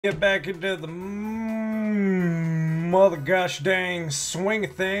Get back into the mother gosh dang swing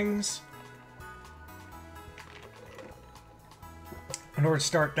of things. In order to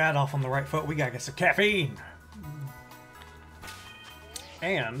start that off on the right foot, we gotta get some caffeine.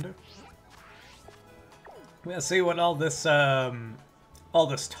 And we gotta see what all this talk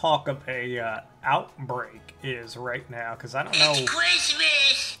of a outbreak is right now, because I don't know. It's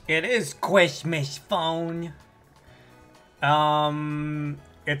Christmas! It is Christmas, phone.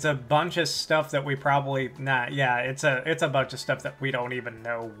 It's a bunch of stuff that we probably it's a bunch of stuff that we don't even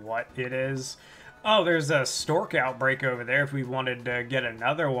know what it is. Oh, there's a stork outbreak over there if we wanted to get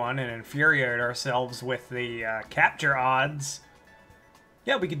another one and infuriate ourselves with the capture odds.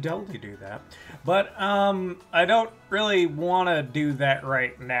 Yeah, we could totally do that. But I don't really want to do that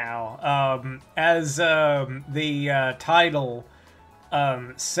right now. As the title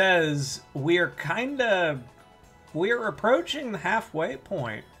says, we're approaching the halfway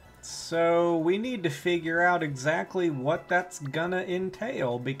point, so we need to figure out exactly what that's gonna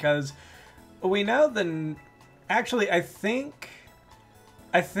entail, because we know actually, I think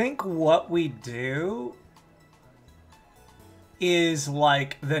what we do is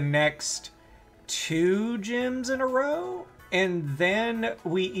like the next 2 gyms in a row, and then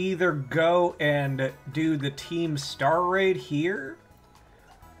we either go and do the team star raid here,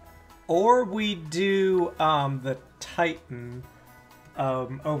 or we do the Titan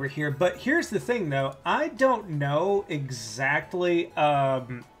over here. But here's the thing, though. I don't know exactly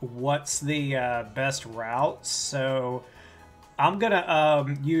what's the best route, so I'm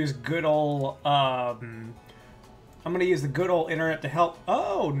gonna use good old I'm gonna use the good old internet to help.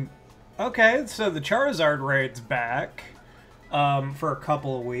 Oh, okay. So the Charizard raid's back for a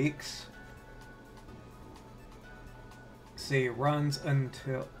couple of weeks. Let's see, runs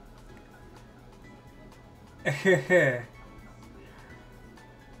until.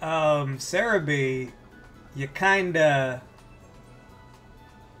 Cerebi, you kinda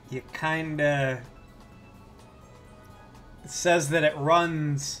it says that it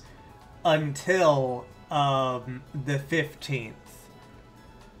runs until the 15th.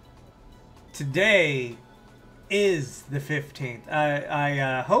 Today is the 15th.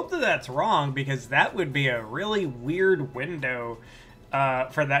 I hope that that's wrong, because that would be a really weird window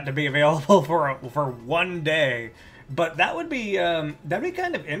for that to be available for one day. But that would be that'd be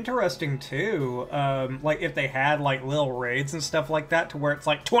kind of interesting too. Like if they had like little raids and stuff like that, to where it's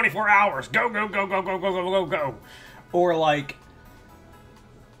like 24 hours, go go go go go go go go go, or like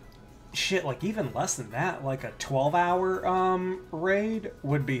shit, like even less than that, like a 12-hour raid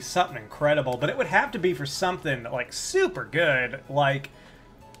would be something incredible. But it would have to be for something like super good. Like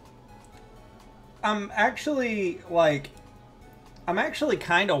I'm actually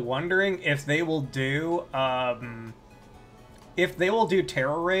kind of wondering if they will do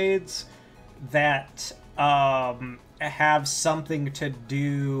terror raids that have something to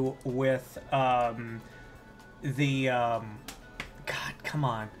do with God, come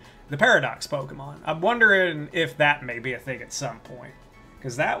on, the Paradox Pokemon. I'm wondering if that may be a thing at some point,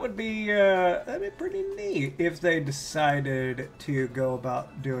 because that'd be pretty neat if they decided to go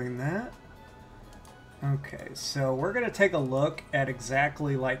about doing that. Okay, so we're gonna take a look at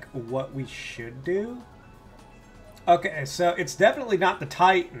exactly like what we should do. Okay, so it's definitely not the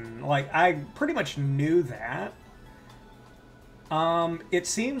Titan. Like, I pretty much knew that. It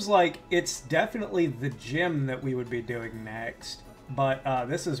seems like it's definitely the gym that we would be doing next. But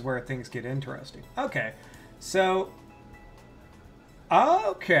this is where things get interesting. Okay, so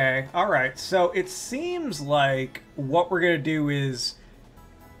okay, alright, so it seems like what we're gonna do is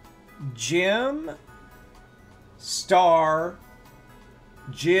gym, star,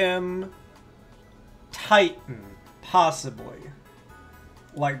 gym, Titan, possibly.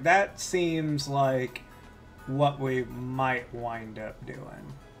 Like, that seems like what we might wind up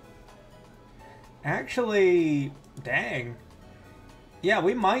doing. Actually, dang. Yeah,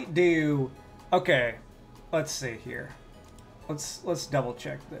 we might do. Okay, let's see here. Let's double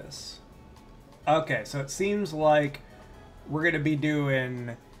check this. Okay, so it seems like we're gonna be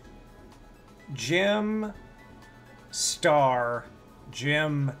doing gym, star,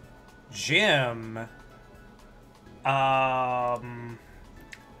 gym,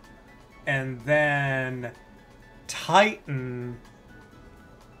 and then Titan.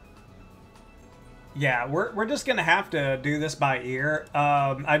 Yeah, we're just gonna have to do this by ear.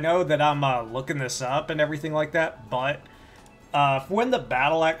 I know that I'm looking this up and everything like that, but when the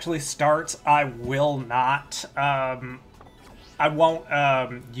battle actually starts, I will not. I won't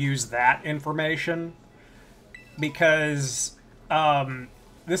use that information, because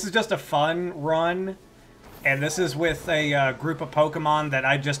this is just a fun run. And this is with a group of Pokemon that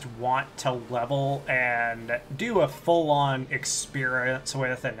I just want to level and do a full-on experience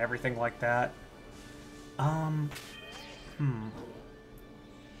with and everything like that.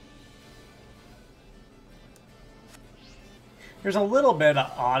 There's a little bit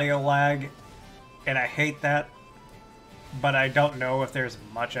of audio lag, and I hate that, but I don't know if there's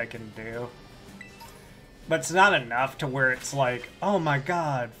much I can do. But it's not enough to where it's like, oh my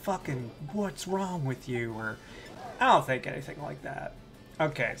god, fucking, what's wrong with you? Or, I don't think anything like that.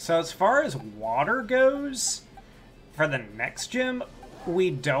 Okay, so as far as water goes, for the next gym,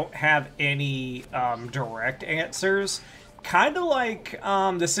 we don't have any direct answers. Kind of like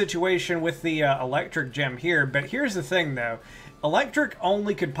the situation with the electric gym here, but here's the thing though. Electric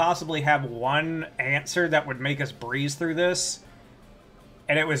only could possibly have one answer that would make us breeze through this,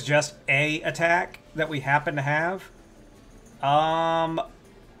 and it was just a attack that we happen to have.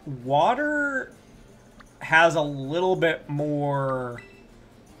 Water has a little bit more...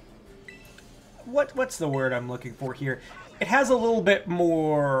 What's the word I'm looking for here? It has a little bit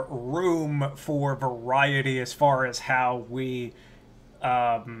more room for variety as far as how we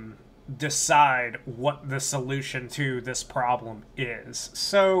decide what the solution to this problem is.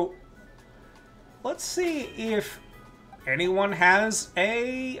 So let's see if anyone has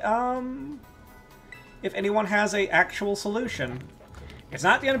a actual solution. It's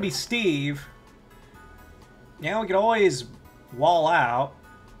not gonna be Steve. You know, we could always wall out.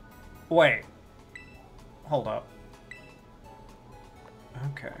 Wait. Hold up.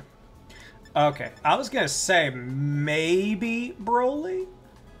 Okay. Okay. I was gonna say maybe Broly,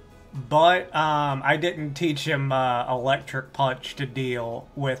 but I didn't teach him Electric Punch to deal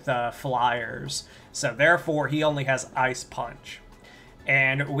with flyers, so therefore he only has Ice Punch,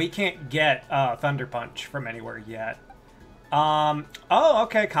 and we can't get Thunder Punch from anywhere yet. Oh,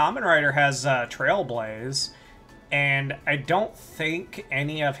 okay. Kamen Rider has Trailblaze, and I don't think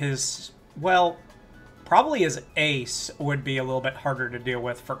any of his, well, probably his Ace would be a little bit harder to deal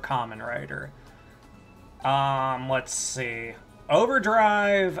with for Kamen Rider. Let's see.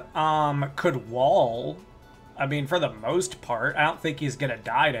 Overdrive could wall. I mean, for the most part, I don't think he's gonna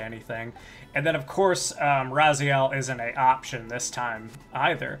die to anything. And then, of course, Raziel isn't an option this time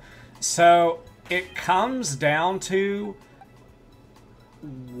either. So it comes down to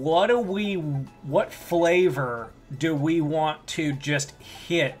what flavor do we want to just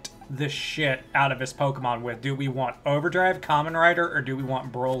hit the shit out of his Pokemon with? Do we want Overdrive, Kamen Rider, or do we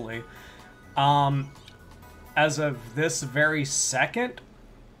want Broly? As of this very second,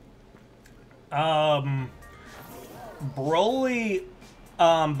 Broly,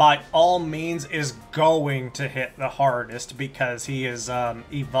 by all means, is going to hit the hardest because he is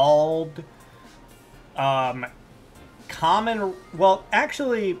evolved. Well,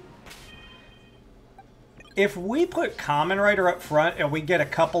 actually, if we put Kamen Rider up front and we get a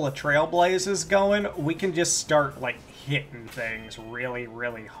couple of Trailblazes going, we can just start, like, hitting things really,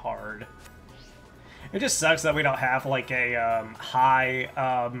 really hard. It just sucks that we don't have, like, a high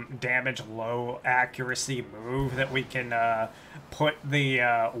damage, low accuracy move that we can put the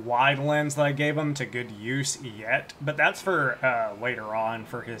wide lens that I gave him to good use yet. But that's for later on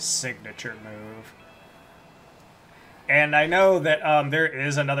for his signature move. And I know that there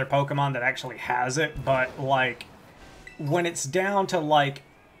is another Pokemon that actually has it, but, like, when it's down to, like,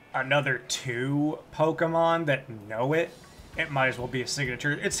 another 2 Pokemon that know it, it might as well be a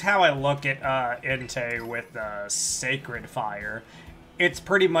signature. It's how I look at Entei with Sacred Fire. It's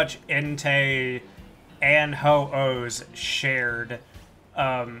pretty much Entei and Ho-Oh's shared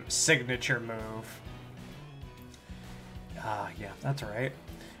signature move. Yeah, that's right.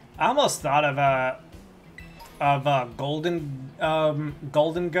 I almost thought of Golden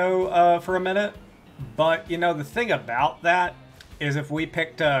Go for a minute, but you know the thing about that is if we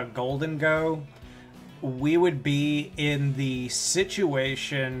picked Golden Go, we would be in the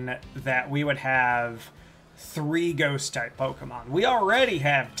situation that we would have 3 Ghost-type Pokemon. We already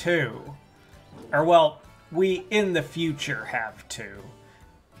have 2. Or, well, we in the future have 2.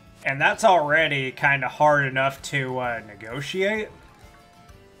 And that's already kind of hard enough to negotiate.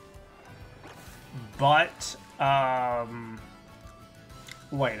 But,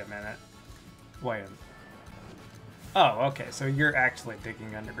 wait a minute. Wait a minute. Oh, okay, so you're actually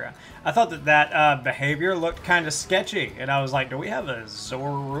digging underground. I thought that behavior looked kind of sketchy, and I was like, do we have a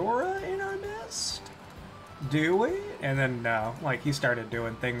Zorora in our nest? Do we? And then, no. Like, he started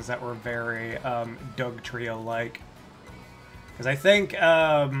doing things that were very Dugtrio-like. Because I think,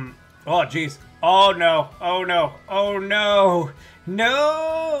 oh, jeez. Oh, no. Oh, no. Oh, no.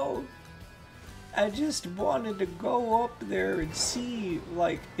 No! I just wanted to go up there and see,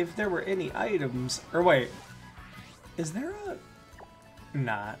 like, if there were any items. Or wait. Is there a...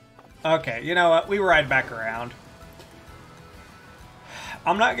 Not. Okay, you know what? We ride back around.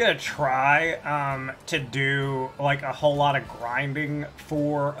 I'm not gonna try to do like a whole lot of grinding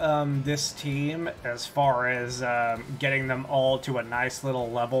for this team as far as getting them all to a nice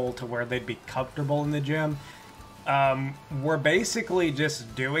little level to where they'd be comfortable in the gym. We're basically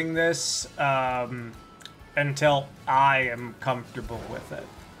just doing this until I am comfortable with it.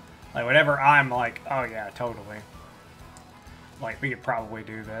 Like whenever I'm like, oh yeah, totally. Like we could probably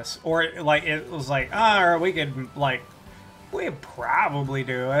do this, or like it was like, or we could like. We'd probably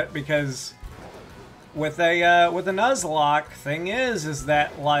do it because with a Nuzlocke, thing is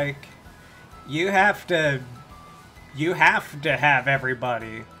that like you have to have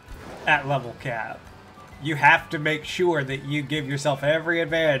everybody at level cap. You have to make sure that you give yourself every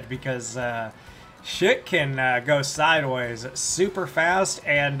advantage because shit can go sideways super fast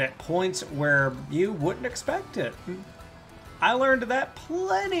and at points where you wouldn't expect it. I learned that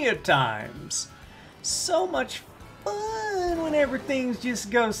plenty of times. So much fun whenever things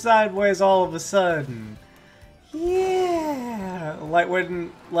just go sideways all of a sudden. Yeah. Like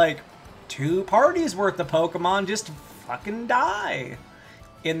when, like, 2 parties worth of Pokemon just fucking die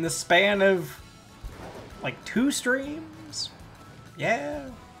in the span of, like, 2 streams. Yeah.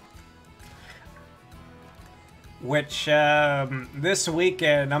 Which, this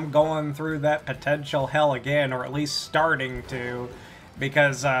weekend, I'm going through that potential hell again, or at least starting to.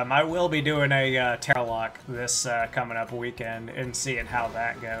 Because I will be doing a Terralock this coming up weekend and seeing how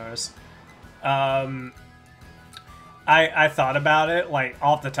that goes. I thought about it like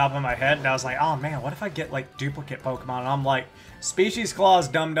off the top of my head and I was like, oh man, what if I get like duplicate Pokemon? And I'm like, Species Clause,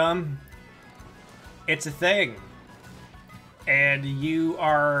 dum-dum. It's a thing. And you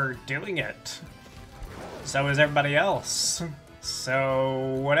are doing it. So is everybody else.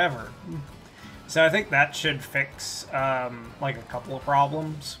 So whatever. So I think that should fix, like, a couple of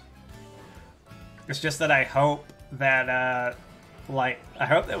problems. It's just that I hope that, I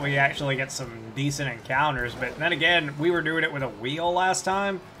hope that we actually get some decent encounters, but then again, we were doing it with a wheel last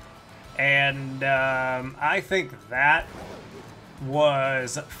time, and, I think that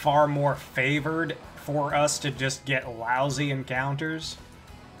was far more favored for us to just get lousy encounters.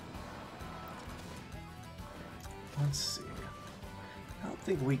 Let's see. I don't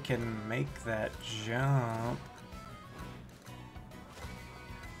think we can make that jump.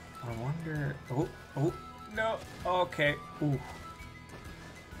 I wonder... Oh, no. Okay. Ooh.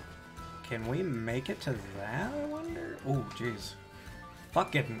 Can we make it to that, I wonder? Oh, jeez.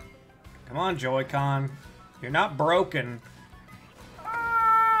 Fucking... Come on, Joy-Con. You're not broken.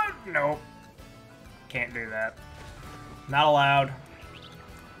 Nope. Can't do that. Not allowed.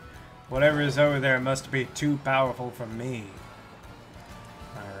 Whatever is over there must be too powerful for me.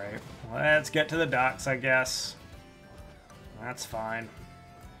 Alright, let's get to the docks, I guess. That's fine.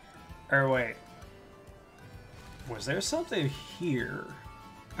 Or wait. Was there something here?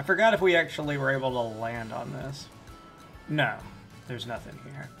 I forgot if we actually were able to land on this. No, there's nothing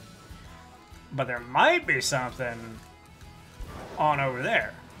here. But there might be something on over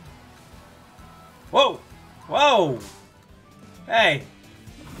there. Whoa! Whoa! Hey!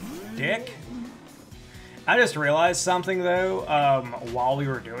 Dick. I just realized something though, while we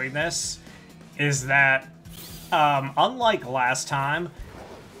were doing this, is that, unlike last time,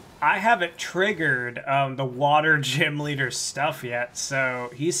 I haven't triggered, the water gym leader stuff yet,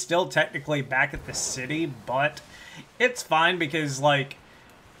 so he's still technically back at the city, but it's fine because, like,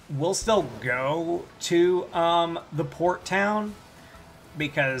 we'll still go to, the port town,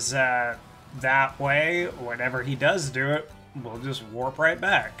 because, that way, whenever he does do it, we'll just warp right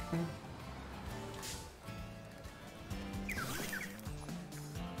back.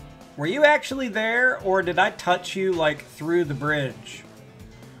 Were you actually there, or did I touch you, like, through the bridge?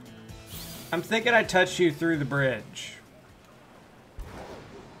 I'm thinking I touched you through the bridge.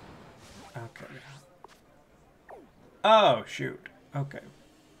 Okay. Oh, shoot. Okay.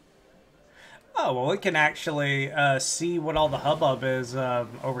 Oh, well, we can actually see what all the hubbub is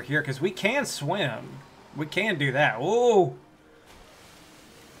over here, because we can swim. We can do that. Whoa!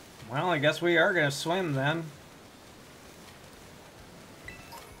 Well, I guess we are going to swim then.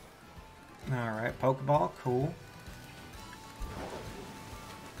 Alright, Pokeball, cool.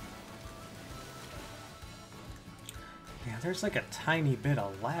 Yeah, there's like a tiny bit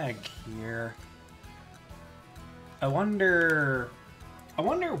of lag here. I wonder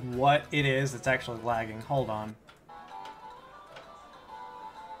what it is that's actually lagging. Hold on.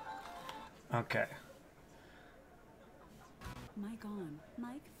 Okay. Mic on.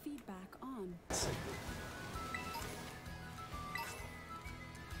 Mic feedback on. Let's see.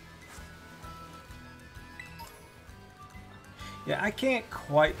 Yeah, I can't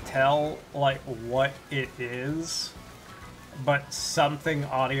quite tell, like, what it is, but something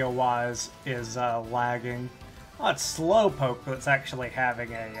audio-wise is lagging. Oh, it's Slowpoke that's actually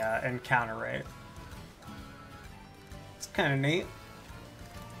having a encounter rate. It's kind of neat.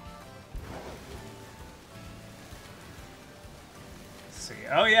 Let's see.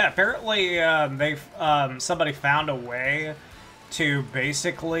 Oh yeah, apparently somebody found a way to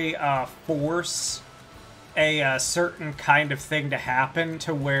basically force a certain kind of thing to happen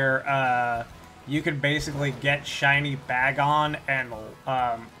to where you can basically get shiny Bagon and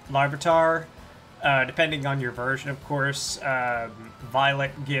Larvitar, depending on your version, of course.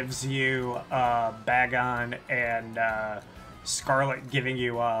 Violet gives you Bagon and Scarlet giving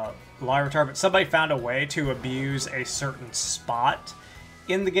you Larvitar, but somebody found a way to abuse a certain spot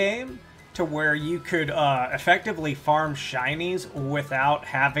in the game to where you could effectively farm shinies without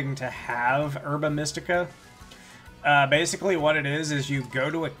having to have Herba Mystica. Basically what it is you go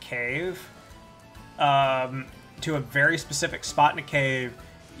to a cave, to a very specific spot in a cave,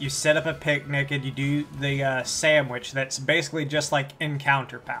 you set up a picnic and you do the sandwich that's basically just like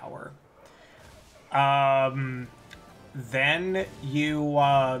encounter power. Then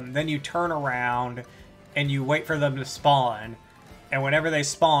you turn around and you wait for them to spawn, and whenever they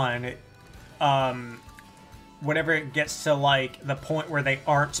spawn, whenever it gets to like the point where they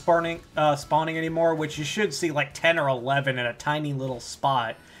aren't spawning anymore, which you should see like 10 or 11 in a tiny little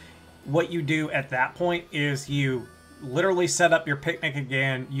spot, what you do at that point is you literally set up your picnic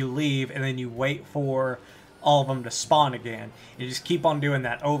again, you leave, and then you wait for all of them to spawn again. You just keep on doing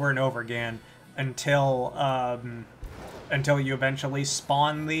that over and over again until you eventually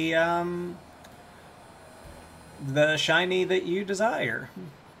spawn the shiny that you desire.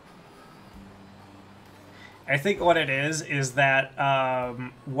 I think what it is that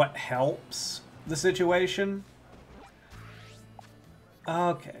what helps the situation.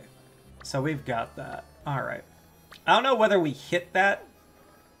 Okay, so we've got that. All right. I don't know whether we hit that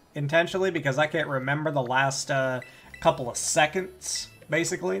intentionally because I can't remember the last couple of seconds,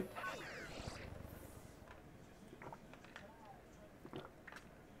 basically.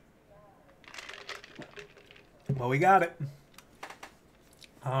 Well, we got it.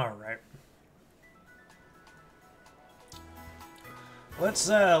 All right. Let's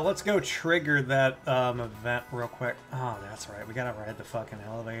go trigger that event real quick. Oh, that's right. We gotta ride the fucking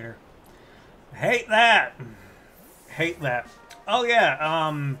elevator. Hate that. Hate that. Oh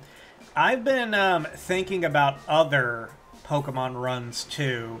yeah. I've been thinking about other Pokemon runs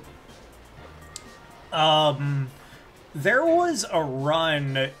too. There was a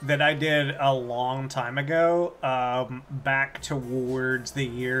run that I did a long time ago, back towards the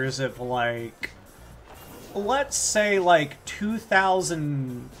years of like, let's say like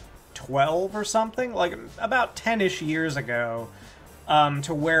 2012 or something, like about 10-ish years ago,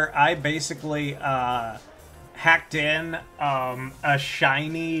 to where I basically hacked in a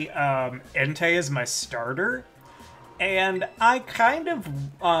shiny Entei as my starter, and I kind of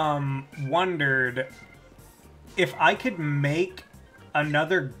wondered if I could make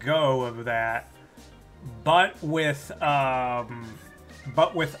another go of that, but with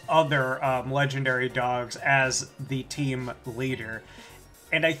other legendary dogs as the team leader.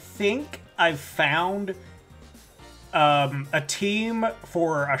 And I think I've found a team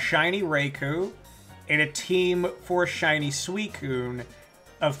for a shiny Raikou and a team for a shiny Suicune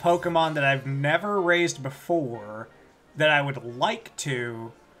of Pokemon that I've never raised before that I would like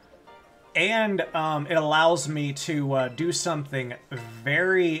to. And it allows me to do something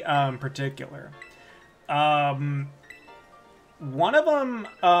very particular. One of them,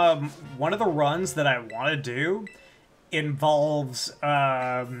 one of the runs that I want to do involves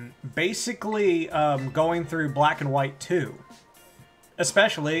basically going through Black and White 2.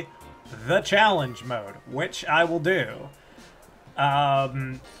 Especially the challenge mode, which I will do.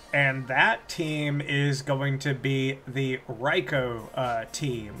 And that team is going to be the Raikou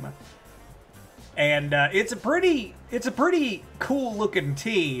team. And it's a pretty cool looking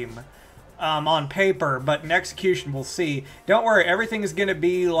team on paper, but in execution we'll see. Don't worry, everything is gonna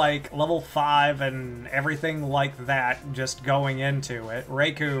be like level 5 and everything like that just going into it.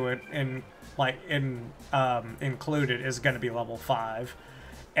 Raikou included is gonna be level 5.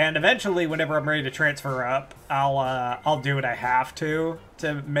 And eventually, whenever I'm ready to transfer up, I'll do what I have to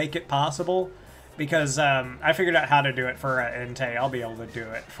make it possible. Because I figured out how to do it for Entei. I'll be able to do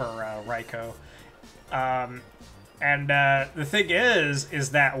it for Raikou. And the thing is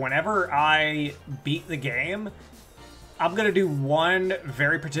that whenever I beat the game, I'm going to do one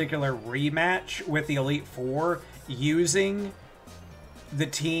very particular rematch with the Elite Four using the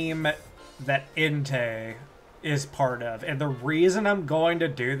team that Entei is part of. And the reason I'm going to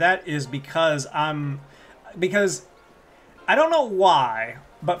do that is because because I don't know why,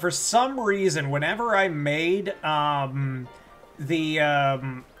 but for some reason, whenever I made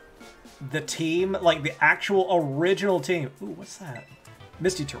the team, like the actual original team. Ooh, what's that?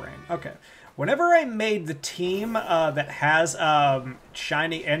 Misty Terrain. Okay. Whenever I made the team that has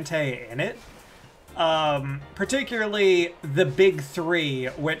Shiny Entei in it, particularly the big three,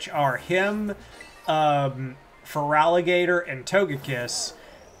 which are him, Feraligatr, and Togekiss,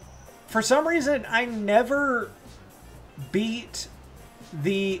 for some reason I never beat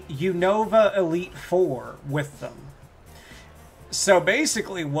the Unova Elite Four with them. So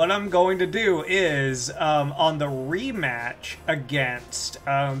basically what I'm going to do is, on the rematch against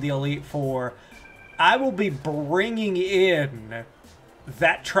the Elite Four, I will be bringing in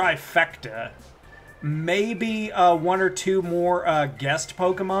that trifecta. Maybe one or two more guest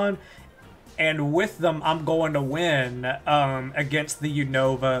Pokemon, and with them I'm going to win against the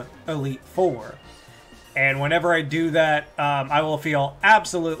Unova Elite Four. And whenever I do that, I will feel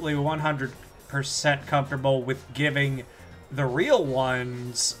absolutely 100% comfortable with giving the real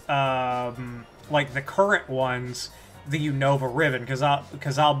ones, like the current ones, the Unova ribbon, because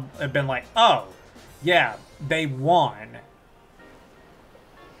I'll have been like, oh, yeah, they won.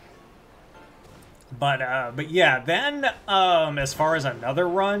 But yeah, then as far as another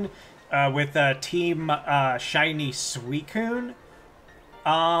run with Team Shiny Suicune,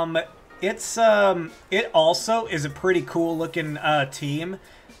 it also is a pretty cool looking team.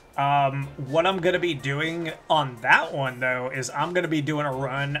 What I'm going to be doing on that one, though, is I'm going to be doing a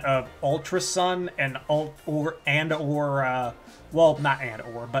run of Ultra Sun and Ultra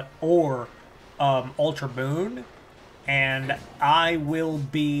Moon. And I will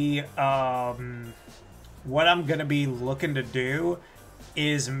be, what I'm going to be looking to do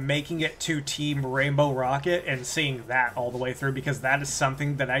is making it to Team Rainbow Rocket and seeing that all the way through, because that is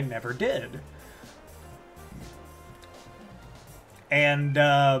something that I never did. And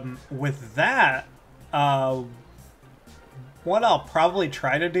with that, what I'll probably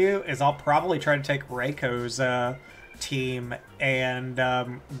try to do is I'll probably try to take Reiko's team and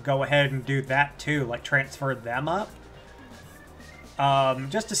go ahead and do that too, like transfer them up.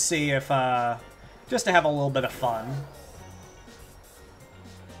 Just to see if, just to have a little bit of fun.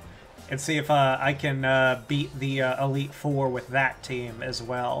 And see if I can beat the Elite Four with that team as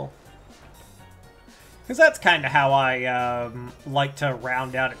well. Because that's kind of how I like to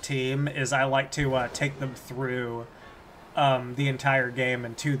round out a team, is I like to take them through the entire game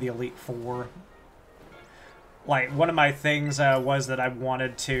and to the Elite Four. Like, one of my things was that I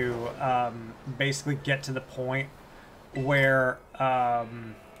wanted to basically get to the point where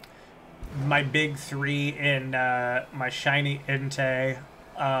my big three in my Shiny Entei,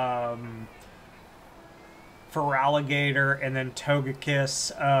 Feraligatr, and then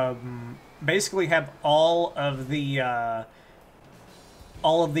Togekiss, basically have all of the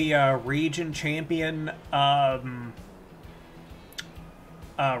region champion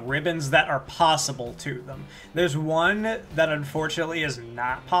ribbons that are possible to them. There's one that unfortunately is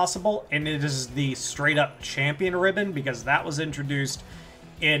not possible, and it is the straight up champion ribbon, because that was introduced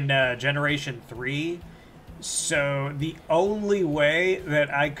in Generation 3. So the only way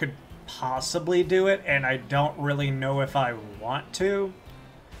that I could possibly do it, and I don't really know if I want to,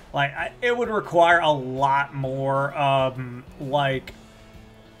 like, it would require a lot more, like,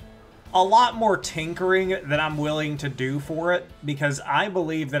 a lot more tinkering than I'm willing to do for it, because I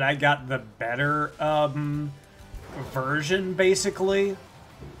believe that I got the better, version, basically,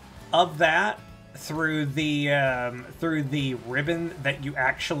 of that through the ribbon that you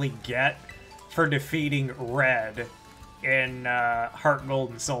actually get for defeating Red in, Heart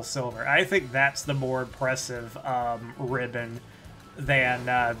Gold and Soul Silver. I think that's the more impressive, ribbon than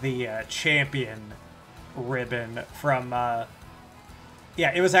the champion ribbon from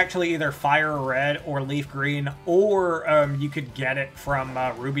yeah, it was actually either Fire Red or Leaf Green, or you could get it from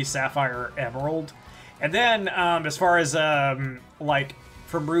Ruby, Sapphire, Emerald. And then as far as like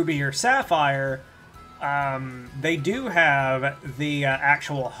from Ruby or Sapphire, they do have the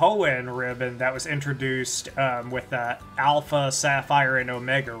actual Hoenn ribbon that was introduced with Alpha Sapphire and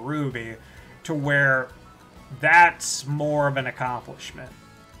Omega Ruby, to where that's more of an accomplishment.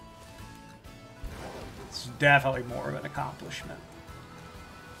 It's definitely more of an accomplishment.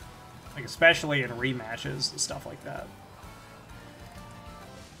 Like, especially in rematches and stuff like that.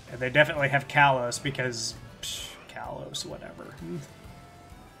 And they definitely have Kalos, because Kalos, whatever.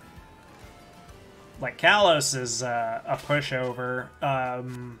 Like, Kalos is a pushover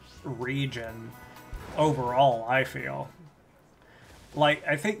region overall, I feel. Like,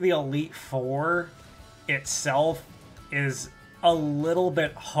 I think the Elite Four itself is a little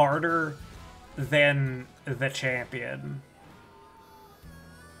bit harder than the champion.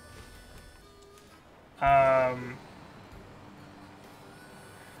 But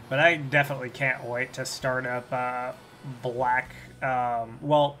I definitely can't wait to start up Black,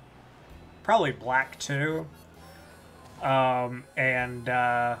 well, probably Black 2, and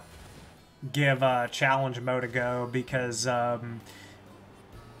give challenge mode a go, because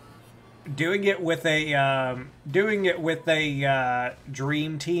doing it with a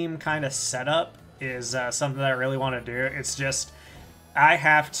dream team kind of setup is something that I really want to do. It's just I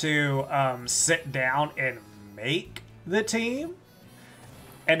have to sit down and make the team,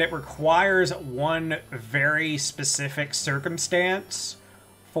 and it requires one very specific circumstance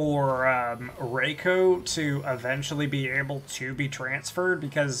for Reiko to eventually be able to be transferred,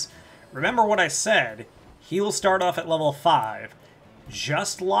 because remember what I said, he will start off at level 5,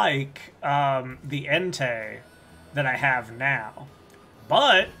 just like the Entei that I have now.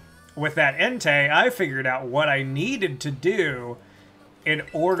 But with that Entei, I figured out what I needed to do in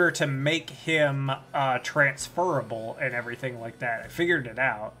order to make him transferable and everything like that. I figured it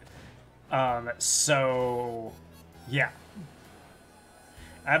out. So, yeah.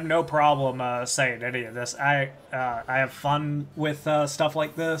 I have no problem saying any of this. I have fun with stuff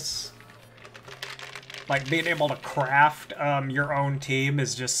like this. Like, being able to craft your own team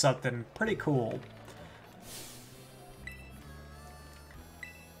is just something pretty cool.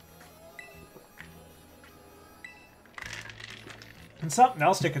 And something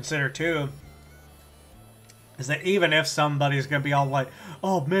else to consider, too, is that even if somebody's going to be all like,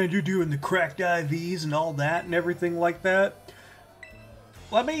 oh, man, you're doing the cracked IVs and all that and everything like that,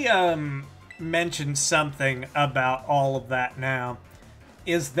 let me mention something about all of that now.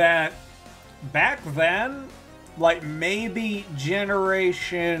 Is that back then, like maybe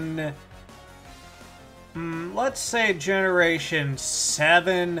generation, let's say generation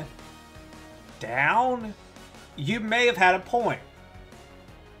 7 down, you may have had a point.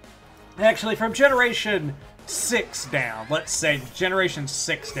 Actually, from generation 6 down, let's say generation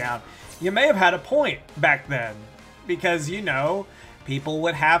 6 down, you may have had a point back then. Because, you know, people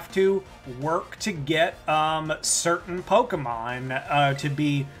would have to work to get certain Pokemon to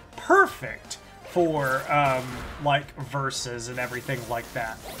be perfect for, like, verses and everything like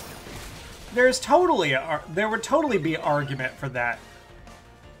that. There would totally be an argument for that.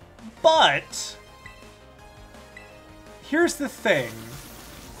 But here's the thing.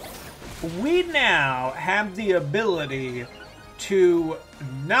 We now have the ability to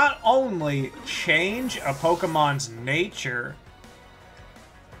not only change a Pokemon's nature,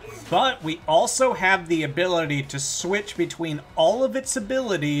 but we also have the ability to switch between all of its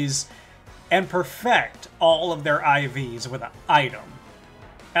abilities and perfect all of their IVs with an item.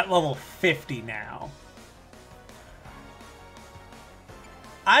 At level 50 now.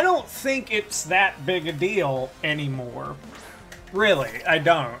 I don't think it's that big a deal anymore. Really, I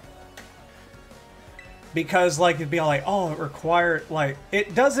don't. Because, like, it'd be like, oh,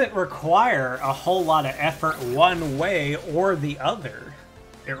 it doesn't require a whole lot of effort one way or the other.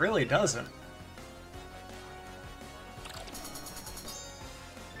 It really doesn't.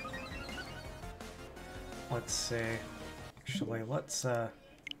 Let's see. Actually, let's, yeah,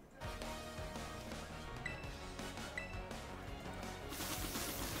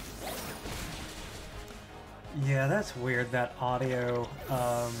 that's weird, that audio,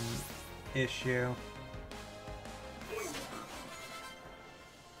 issue.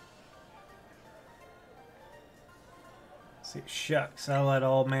 See, shucks, I let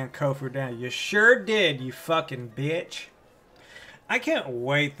old man Kofu down. You sure did, you fucking bitch. I can't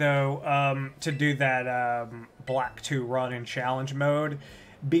wait, though, to do that Black 2 run in challenge mode,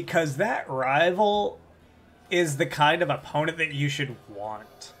 because that rival is the kind of opponent that you should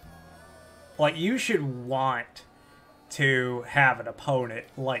want. Like, you should want to have an opponent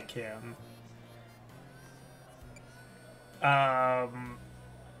like him.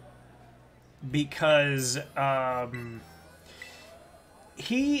 Because,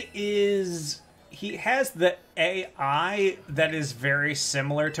 he has the AI that is very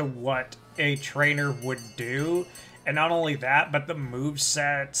similar to what a trainer would do. And not only that, but the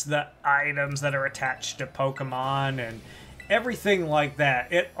movesets, the items that are attached to Pokemon, and everything like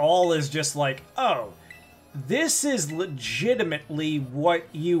that. It all is just like, oh, this is legitimately what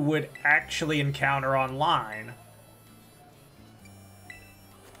you would actually encounter online.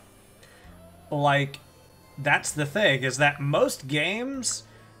 Like, that's the thing, is that most games,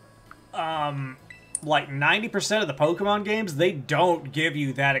 like 90% of the Pokemon games, they don't give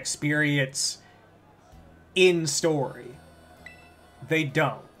you that experience in story. They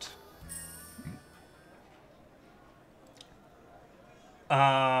don't.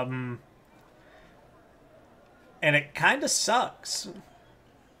 And it kind of sucks.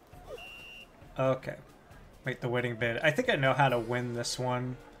 Okay. Make the winning bid. I think I know how to win this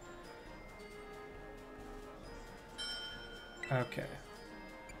one. Okay.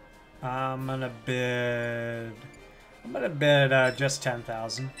 I'm gonna bid just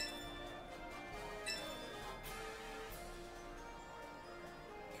 10,000.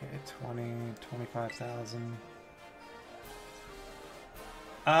 Okay, 25,000.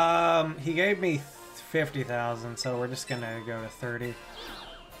 He gave me 50,000, so we're just gonna go to 30.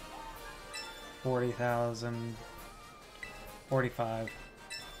 40,000. 45.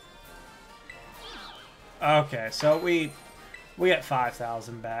 Okay, so we get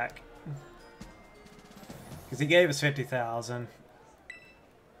 5,000 back. Because he gave us 50,000.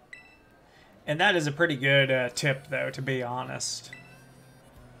 And that is a pretty good tip, though, to be honest.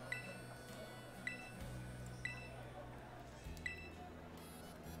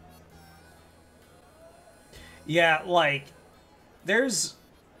 Yeah, like, there's...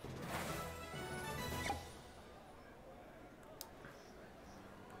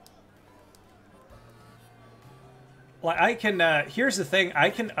 Like, I can, here's the thing, I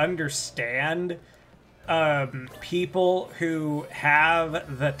can understand, people who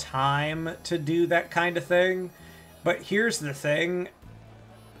have the time to do that kind of thing, but here's the thing,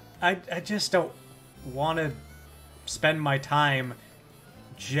 I just don't want to spend my time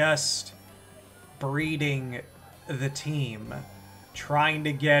just breeding the team, trying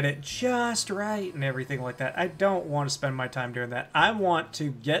to get it just right and everything like that. I don't want to spend my time doing that. I want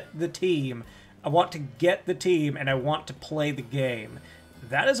to get the team... I want to get the team, and I want to play the game.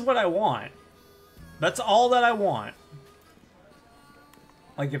 That is what I want. That's all that I want.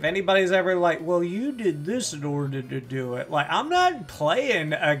 Like, if anybody's ever like, well, you did this in order to do it. Like, I'm not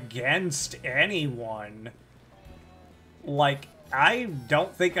playing against anyone. Like, I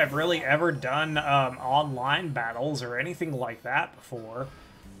don't think I've really ever done online battles or anything like that before.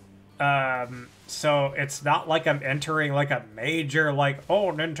 So it's not like I'm entering like a major, like,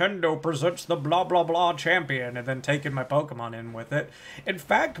 oh, Nintendo presents the blah blah blah champion and then taking my Pokemon in with it. In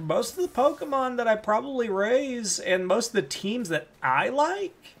fact, most of the Pokemon that I probably raise and most of the teams that I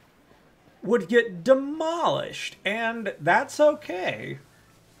like would get demolished. And that's okay.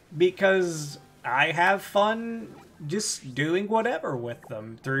 Because I have fun just doing whatever with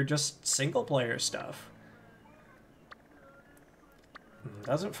them through just single player stuff.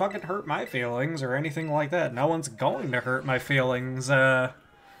 Doesn't fucking hurt my feelings or anything like that. No one's going to hurt my feelings over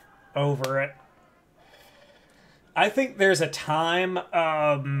it. I think there's a time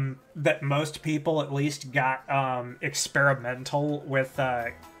that most people at least got experimental with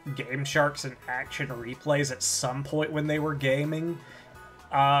Game Sharks and action replays at some point when they were gaming.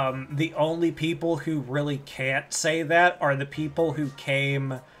 The only people who really can't say that are the people who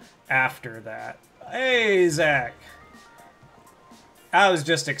came after that. Hey, Zach. I was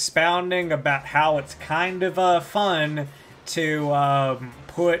just expounding about how it's kind of fun to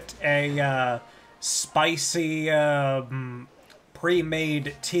put a spicy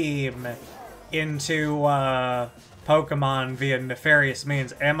pre-made team into Pokemon via nefarious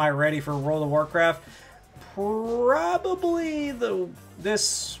means. Am I ready for World of Warcraft? Probably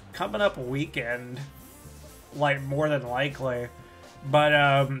this coming up weekend, like, more than likely. But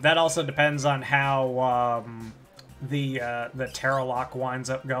that also depends on how the Terralock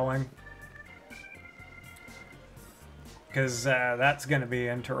winds up going, because that's going to be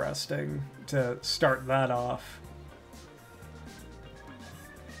interesting to start that off.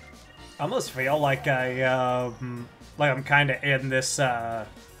 I almost feel like I'm kind of in this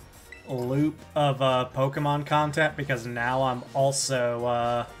loop of Pokemon content, because now I'm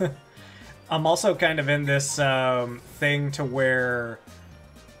also I'm also kind of in this thing to where,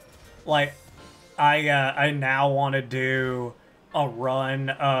 like, I now want to do a run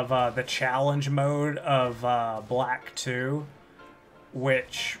of the challenge mode of Black 2,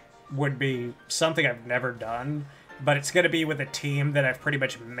 which would be something I've never done, but it's going to be with a team that I've pretty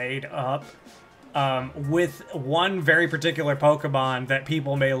much made up, with one very particular Pokemon that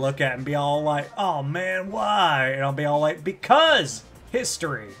people may look at and be all like, oh man, why? And I'll be all like, because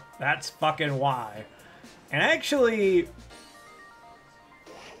history. That's fucking why. And actually...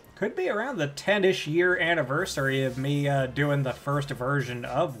 could be around the 10-ish year anniversary of me doing the first version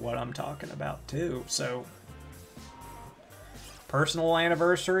of what I'm talking about, too. So, personal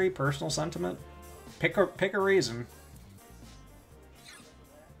anniversary, personal sentiment. Pick a reason.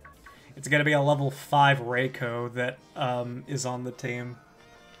 It's going to be a level 5 Raikou that is on the team.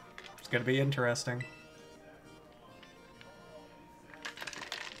 It's going to be interesting.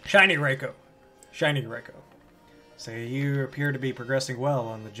 Shiny Raikou. Shiny Raikou. So you appear to be progressing well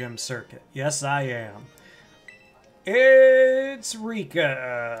on the gym circuit. Yes, I am. It's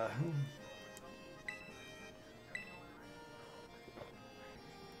Rika.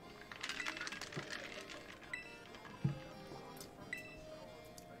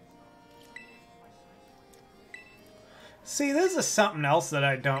 See, this is something else that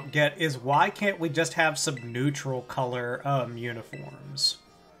I don't get, is why can't we just have some neutral color uniforms?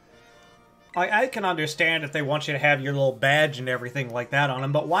 I can understand if they want you to have your little badge and everything like that on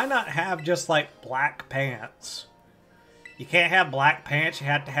them, but why not have just, like, black pants? You can't have black pants, you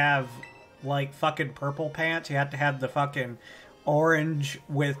have to have, like, fucking purple pants, you have to have the fucking orange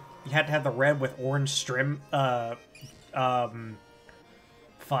with, you have to have the red with orange fuck,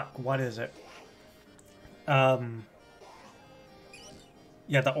 what is it?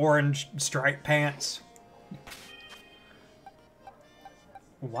 Yeah, the orange striped pants.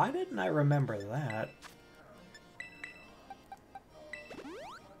 Why didn't I remember that?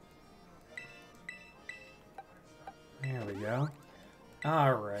 There we go.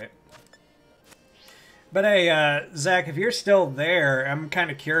 Alright. But hey, Zach, if you're still there, I'm kind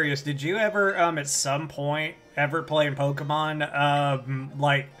of curious. Did you ever, at some point, ever playing Pokemon,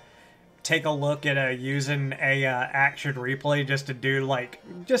 like, take a look at using a action replay just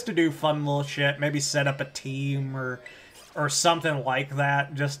to do fun little shit, maybe set up a team or something like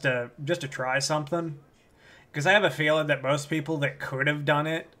that, just to try something? Because I have a feeling that most people that could have done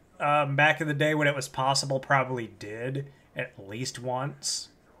it back in the day when it was possible probably did at least once.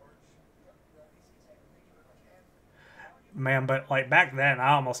 Man, but like back then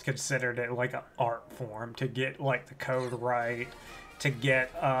I almost considered it like an art form to get like the code right, to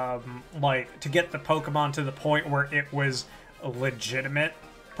get to get the Pokemon to the point where it was legitimate,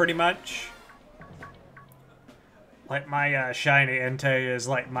 pretty much. Like my shiny Entei is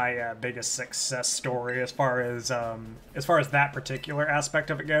like my biggest success story as far as that particular aspect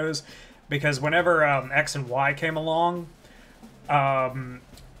of it goes, because whenever X and Y came along, I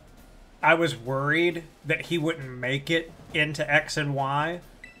was worried that he wouldn't make it into X and Y,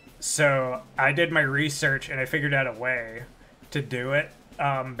 so I did my research and I figured out a way to do it.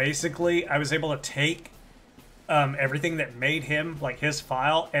 Basically, I was able to take everything that made him, like his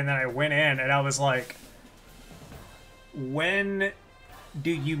file, and then I went in and I was like, when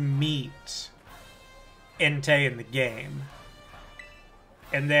do you meet Entei in the game?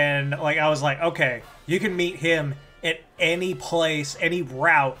 And then, like, I was like, okay, you can meet him at any place, any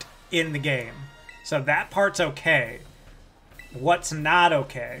route in the game. So that part's okay. What's not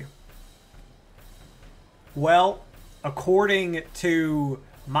okay? Well, according to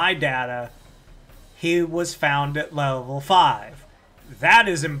my data, he was found at level 5. That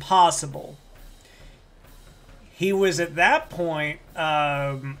is impossible. He was at that point,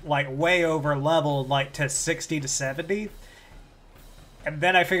 like, way over leveled, like, to 60 to 70. And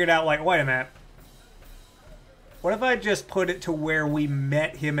then I figured out, like, wait a minute. What if I just put it to where we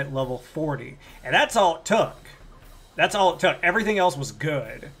met him at level 40? And that's all it took. That's all it took. Everything else was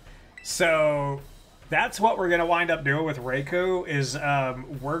good. So that's what we're going to wind up doing with Raikou, is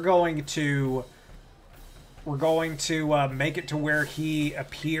we're going to make it to where he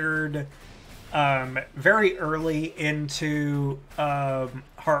appeared very early into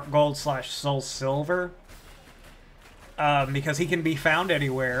Heart Gold / Soul Silver, because he can be found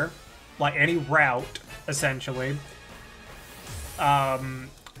anywhere, like any route, essentially. And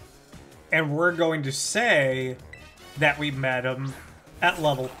we're going to say that we met him at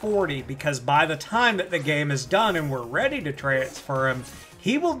level 40, because by the time that the game is done and we're ready to transfer him,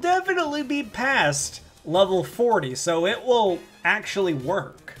 he will definitely be past level 40, so it will actually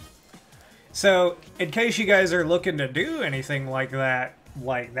work. So, in case you guys are looking to do anything like that,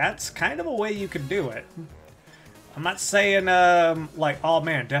 like, that's kind of a way you could do it. I'm not saying, like, oh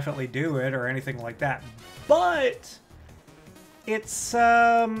man, definitely do it or anything like that, but it's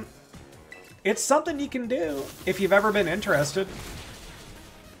something you can do if you've ever been interested.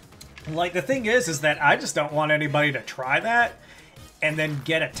 Like, the thing is that I just don't want anybody to try that and then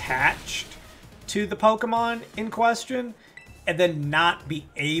get attached to the Pokemon in question and then not be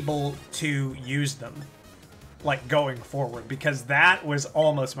able to use them, like, going forward, because that was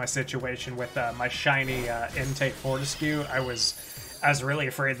almost my situation with my shiny Entei Fortescue. I was really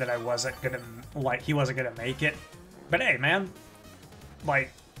afraid that I wasn't gonna, like, he wasn't gonna make it. But hey, man,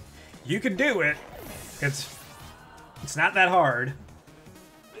 like, you can do it. It's not that hard.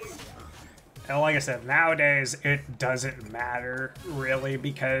 And like I said, nowadays it doesn't matter really,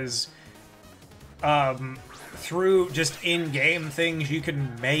 because through just in-game things, you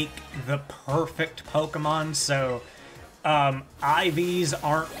can make the perfect Pokemon. So IVs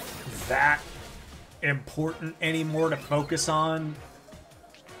aren't that important anymore to focus on.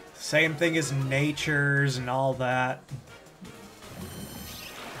 Same thing as natures and all that.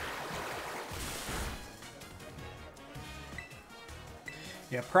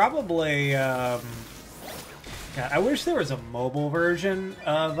 Yeah, probably, yeah, I wish there was a mobile version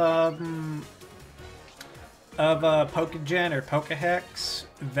of Pokégen or Pokéhex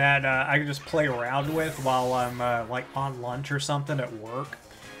that I could just play around with while I'm, like, on lunch or something at work.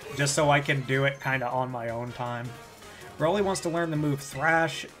 Just so I can do it kind of on my own time. Broly wants to learn the move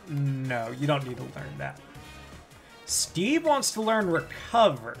Thrash. No, you don't need to learn that. Steve wants to learn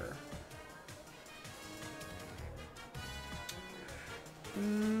Recover.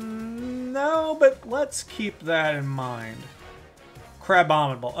 No, but let's keep that in mind.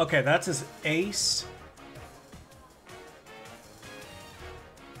 Crabominable. Okay, that's his ace.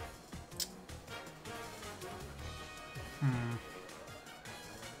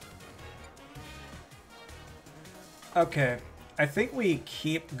 Okay, I think we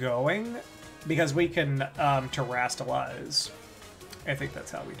keep going because we can terrastalize. I think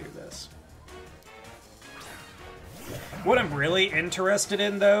that's how we do this. What I'm really interested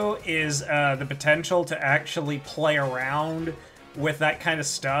in, though, is the potential to actually play around with that kind of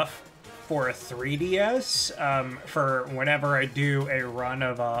stuff for a 3DS for whenever I do a run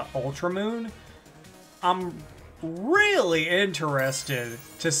of Ultra Moon. I'm really interested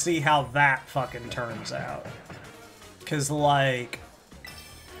to see how that fucking turns out. Because, like,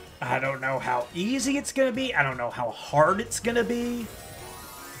 I don't know how easy it's going to be. I don't know how hard it's going to be.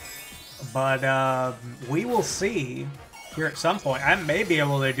 But we will see here at some point. I may be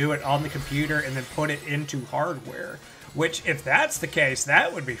able to do it on the computer and then put it into hardware. Which, if that's the case,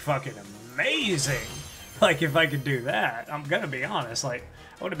 that would be fucking amazing. Like, if I could do that. I'm going to be honest. Like,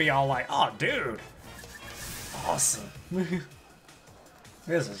 I want to be all like, oh, dude. Awesome.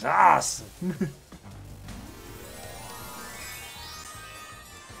 This is awesome.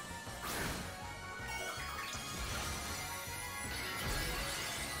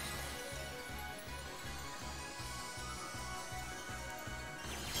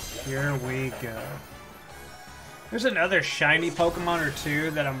 Here we go. There's another shiny Pokemon or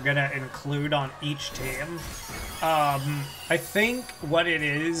two that I'm gonna include on each team. I think what it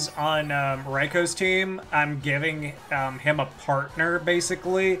is on Reiko's team, I'm giving him a partner,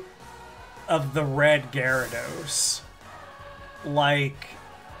 basically, of the red Gyarados. Like,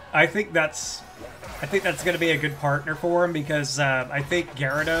 I think that's gonna be a good partner for him because I think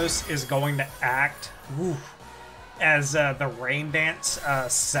Gyarados is going to act as the Rain Dance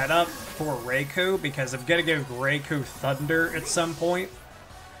setup for Raikou, because I'm gonna give Raikou Thunder at some point,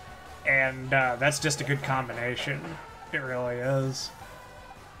 and that's just a good combination. It really is.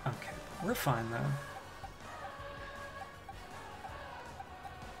 Okay, we're fine though.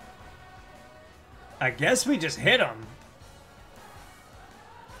 I guess we just hit him.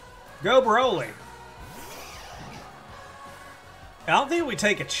 Go Broly. I don't think we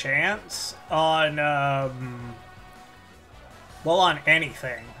take a chance on well, on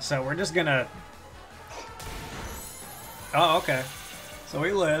anything, so we're just gonna... Oh, okay. So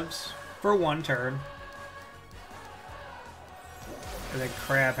he lives for one turn. And then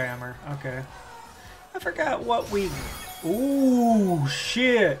Crab Hammer, okay. I forgot what we... Ooh,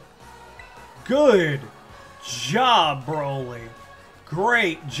 shit! Good job, Broly.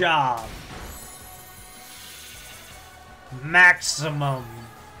 Great job. Maximum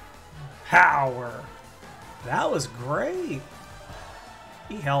power. That was great.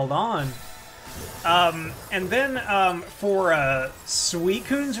 He held on. And then for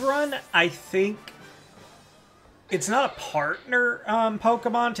Suicune's run, I think it's not a partner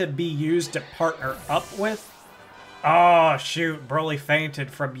Pokemon to be used to partner up with. Oh shoot, Broly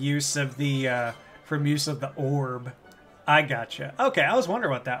fainted from use of the orb. I gotcha. Okay, I was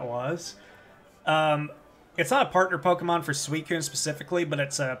wondering what that was. It's not a partner Pokemon for Suicune specifically, but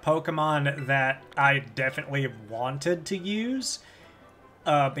it's a Pokemon that I definitely wanted to use.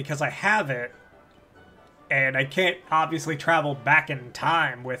 Because I have it, and I can't obviously travel back in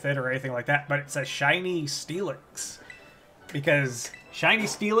time with it or anything like that, but it's a shiny Steelix. Because shiny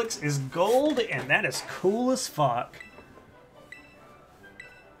Steelix is gold, and that is cool as fuck.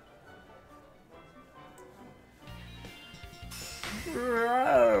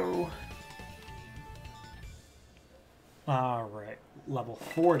 Bro. Alright, level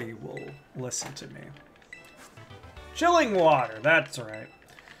 40 will listen to me. Chilling water, that's right.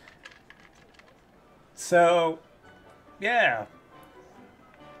 So, yeah.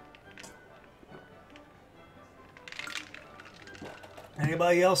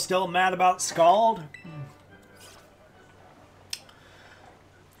 Anybody else still mad about Scald?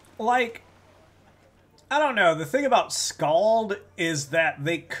 Like, I don't know. The thing about Scald is that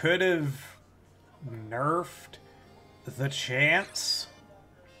they could have nerfed the chance.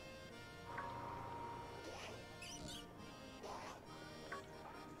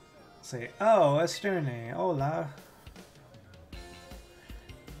 Say, oh, Esterne, hola.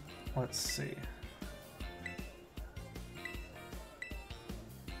 Let's see.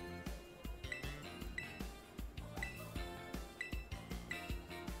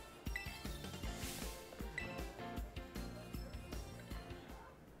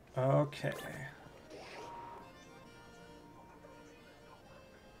 Okay.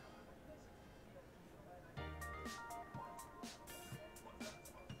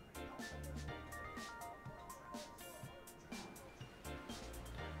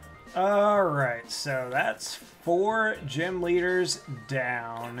 Alright, so that's 4 gym leaders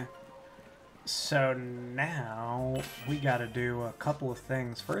down. So now we gotta do a couple of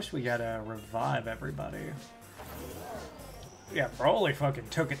things. First, we gotta revive everybody. Yeah, Broly fucking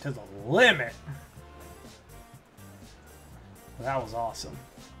took it to the limit. That was awesome.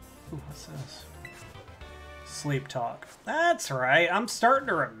 Ooh, what's this? Sleep talk. That's right, I'm starting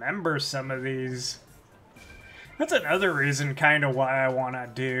to remember some of these. That's another reason kind of why I want to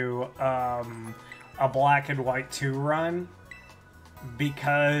do a Black and White 2 run.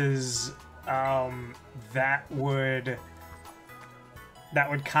 Because that would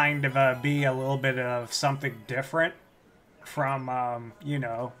kind of be a little bit of something different from, you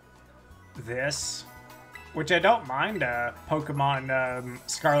know, this. Which I don't mind Pokemon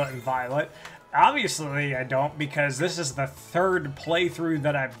Scarlet and Violet. Obviously I don't, because this is the 3rd playthrough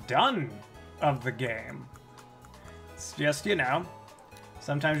that I've done of the game. It's just, you know,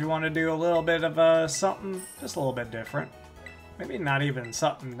 sometimes you want to do a little bit of something just a little bit different. Maybe not even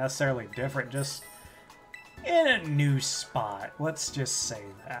something necessarily different, just in a new spot. Let's just say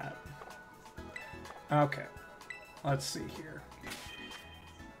that. Okay, let's see here.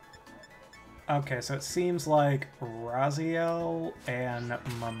 Okay, so it seems like Raziel and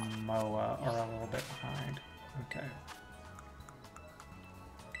Momoa are a little bit behind. Okay.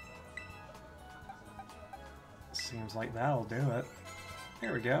 Seems like that'll do it.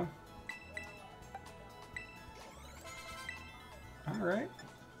 There we go. Alright.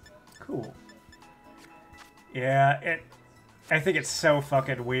 Cool. Yeah, I think it's so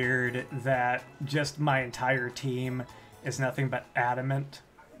fucking weird that just my entire team is nothing but adamant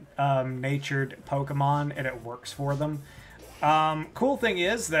natured Pokemon, and it works for them. Cool thing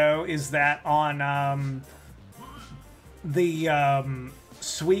is, though, is that on the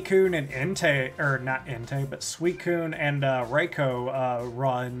Suicune and Entei, or not Entei, but Suicune and Raikou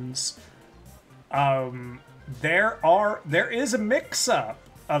runs, there is a mix-up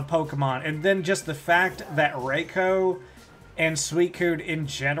of Pokemon, and then just the fact that Raikou and Suicune in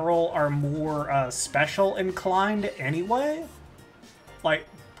general are more special inclined anyway, like,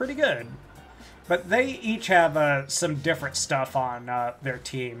 pretty good. But they each have some different stuff on their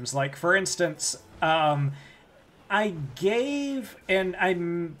teams. Like, for instance, I gave, and I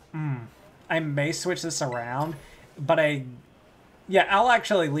may switch this around, but yeah, I'll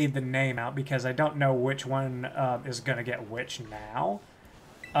actually leave the name out because I don't know which one is going to get which now.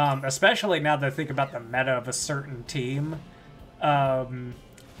 Especially now that I think about the meta of a certain team. I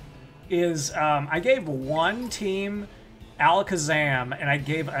gave one team Alakazam, and I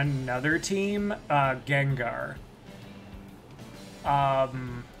gave another team Gengar.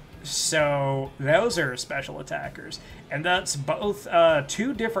 So those are special attackers. And that's both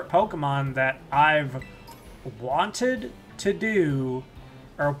 2 different Pokemon that I've wanted to do,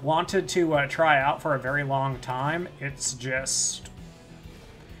 or wanted to try out for a very long time. It's just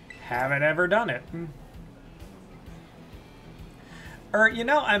haven't ever done it. Or, you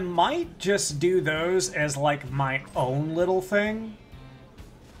know, I might just do those as, like, my own little thing.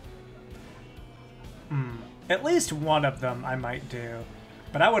 At least one of them I might do.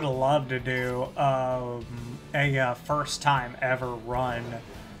 But I would love to do a first time ever run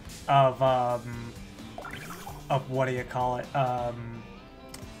of what do you call it? Of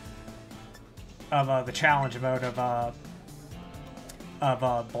the challenge mode of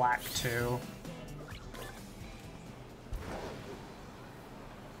Black 2.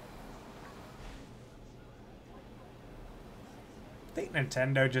 I think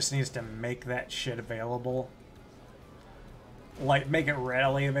Nintendo just needs to make that shit available. Like, make it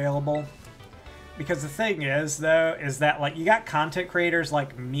readily available. Because the thing is, though, is that, like, you got content creators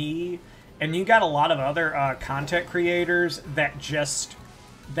like me, and you got a lot of other content creators that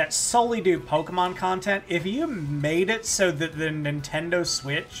solely do Pokemon content. If you made it so that the Nintendo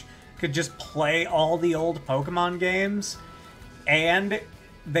Switch could just play all the old Pokemon games, and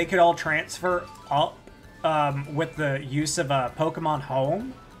they could all transfer up with the use of Pokemon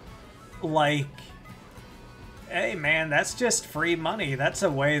Home, like, hey man, that's just free money. That's a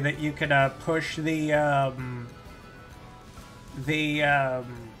way that you could push the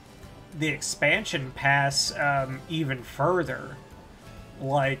expansion pass even further.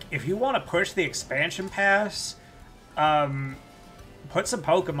 Like, if you want to push the expansion pass, put some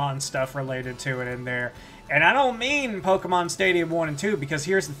Pokemon stuff related to it in there. And I don't mean Pokemon Stadium 1 and 2, because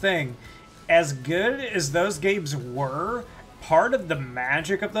here's the thing. As good as those games were, part of the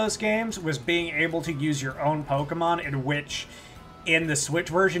magic of those games was being able to use your own Pokemon, in which, in the Switch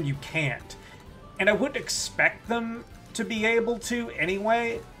version, you can't. And I wouldn't expect them to be able to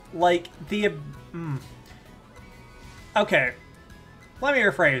anyway. Like, Okay. Let me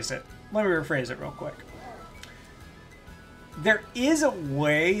rephrase it. Let me rephrase it real quick. There is a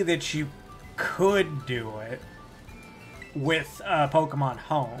way that you could do it with Pokemon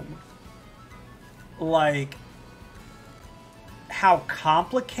Home. Like, how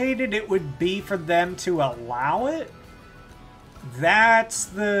complicated it would be for them to allow it, that's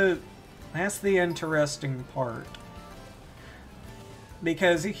the interesting part.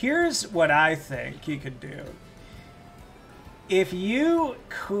 Because here's what I think you could do. If you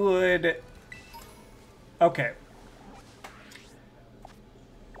could... Okay.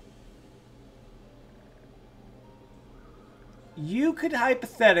 You could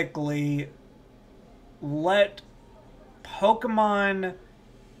hypothetically let Pokemon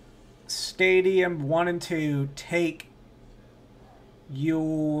Stadium 1 and 2 take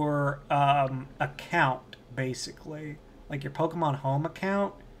your account, basically. Like your Pokemon Home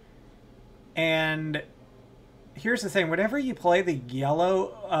account. And here's the thing. Whenever you play the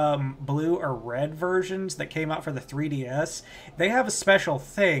yellow, blue, or red versions that came out for the 3DS, they have a special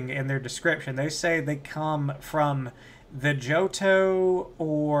thing in their description. They say they come from the Johto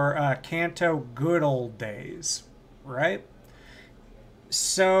or Kanto good old days, right?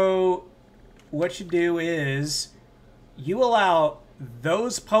 So what you do is you allow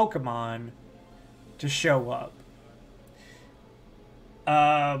those Pokemon to show up.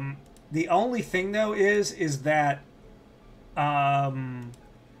 The only thing though is that there are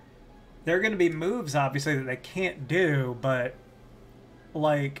going to be moves obviously that they can't do, but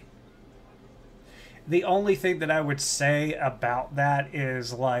like the only thing that I would say about that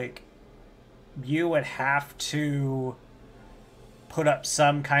is, like, you would have to put up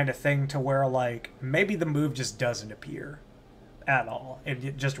some kind of thing to where, like, maybe the move just doesn't appear at all.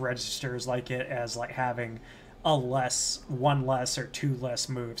 It just registers like it as, like, having a one less or two less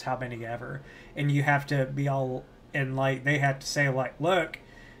moves, how many ever. And you have to be all, and, like, they have to say, like, look,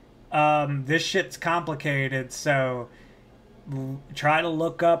 this shit's complicated, so try to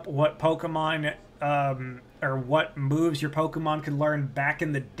look up what Pokemon... or what moves your Pokemon could learn back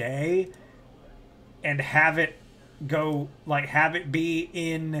in the day, and have it go, like, have it be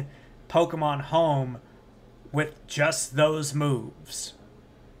in Pokemon Home with just those moves.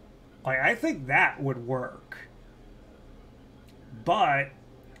 Like, I think that would work. But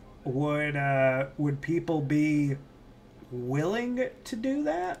would people be willing to do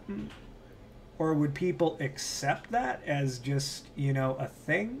that? Or would people accept that as just, you know, a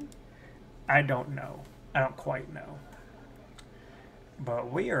thing? I don't know. I don't quite know.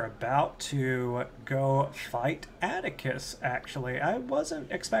 But we are about to go fight Atticus, actually. I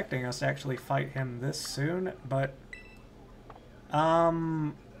wasn't expecting us to actually fight him this soon, but...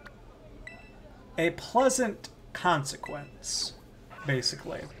 a pleasant consequence,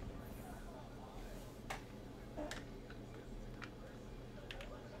 basically.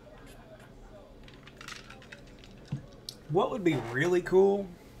 What would be really cool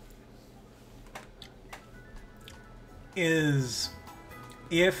is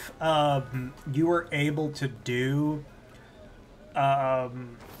if you were able to do oh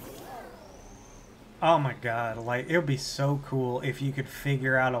my god, like, it would be so cool if you could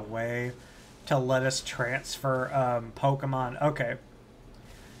figure out a way to let us transfer Pokemon. Okay,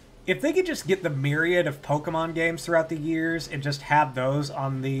 if they could just get the myriad of Pokemon games throughout the years and just have those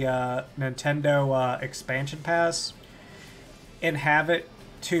on the Nintendo expansion pass, and have it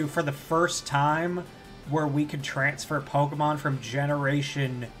to, for the first time, where we could transfer Pokemon from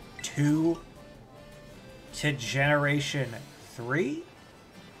Generation 2 to Generation 3?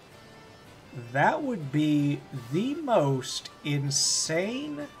 That would be the most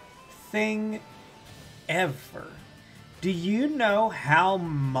insane thing ever. Do you know how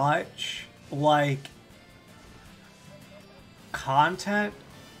much, like, content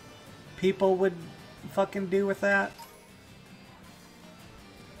people would fucking do with that?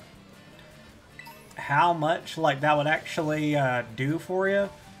 How much, like, that would actually do for you?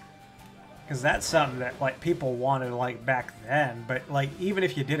 Because that's something that, like, people wanted, like, back then. But, like, even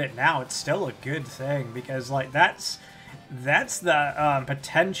if you did it now, it's still a good thing. Because, like, that's the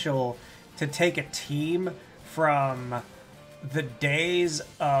potential to take a team from the days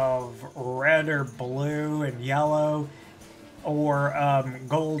of red or blue and yellow, or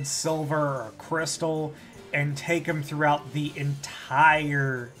gold, silver, or crystal, and take them throughout the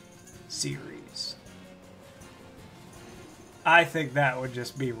entire series. I think that would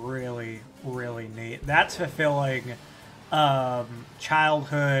just be really, really neat. That's fulfilling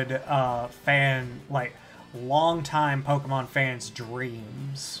childhood fan, like, longtime Pokemon fans'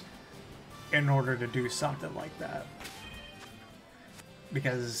 dreams in order to do something like that.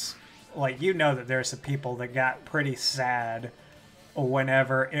 Because, like, you know that there's some people that got pretty sad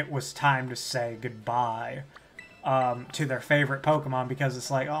whenever it was time to say goodbye to their favorite Pokemon, because it's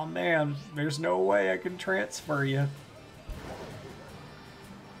like, oh man, there's no way I can transfer you.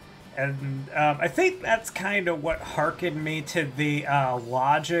 And I think that's kind of what harkened me to the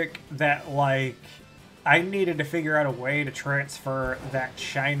logic that, like, I needed to figure out a way to transfer that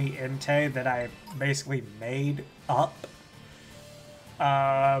shiny Entei that I basically made up.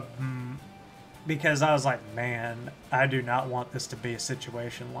 Because I was like, man, I do not want this to be a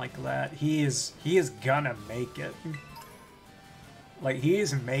situation like that. He is gonna make it. Like, he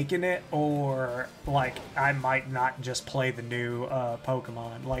is making it, or, like, I might not just play the new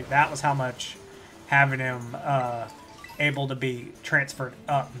Pokemon. Like, that was how much having him able to be transferred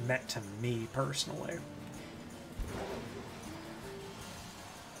up meant to me personally.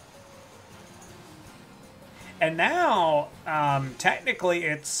 And now, technically,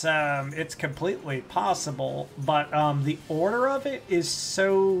 it's completely possible, but the order of it is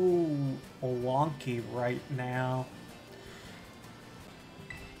so wonky right now.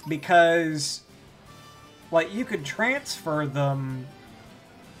 Because, like, you could transfer them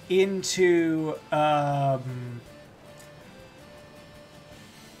into, I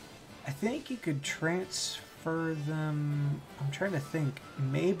think you could transfer them, I'm trying to think,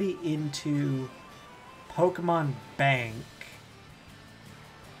 maybe into Pokemon Bank,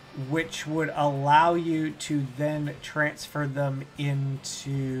 which would allow you to then transfer them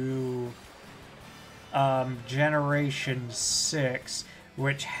into Generation 6,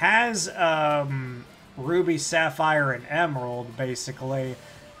 which has Ruby, Sapphire, and Emerald, basically,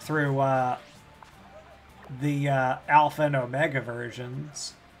 through the Alpha and Omega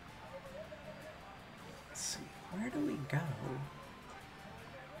versions. Let's see, where do we go?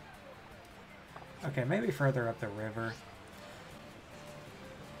 Okay, maybe further up the river.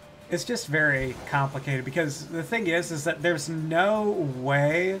 It's just very complicated, because the thing is that there's no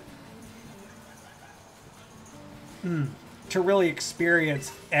way to really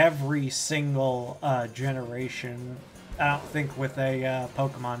experience every single generation, I don't think, with a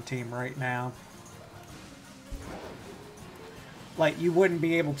Pokemon team right now. Like, you wouldn't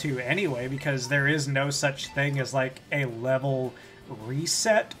be able to anyway, because there is no such thing as, like, a level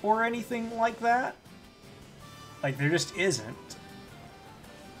reset or anything like that. Like, there just isn't.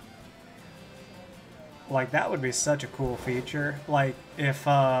 Like, that would be such a cool feature. Like, if,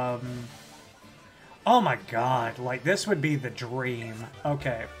 oh my god, like, this would be the dream.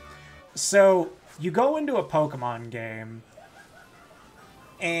 Okay, so you go into a Pokemon game,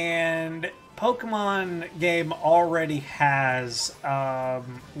 and Pokemon game already has,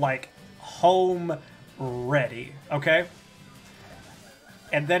 like, home ready, okay?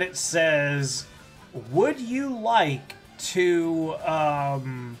 And then it says, would you like to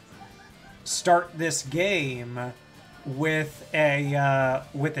start this game with a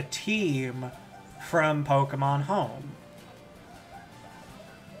team from Pokemon Home?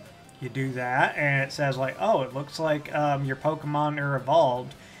 You do that, and it says, like, oh, it looks like your Pokemon are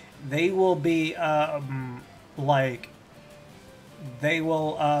evolved. They will be like, they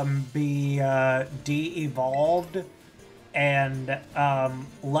will be de-evolved and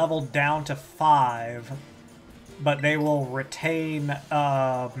leveled down to 5, but they will retain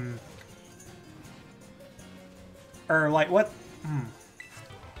or like what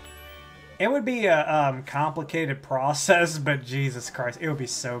it would be a complicated process, but Jesus Christ, it would be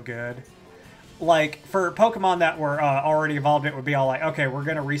so good. Like, for Pokemon that were already evolved, it would be all like, okay, we're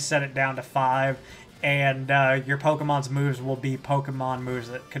gonna reset it down to 5, and your Pokemon's moves will be Pokemon moves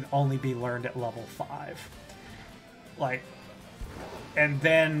that can only be learned at level 5. Like, and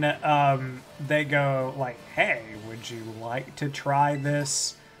then they go like, hey, would you like to try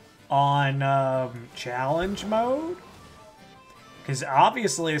this on challenge mode? Because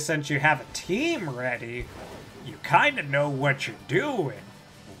obviously, since you have a team ready, you kind of know what you're doing,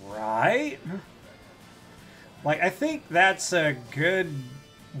 right? Like, I think that's a good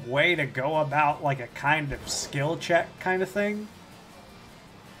way to go about like a kind of skill check kind of thing.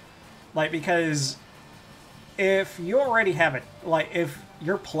 Like, because if you already have a, like, if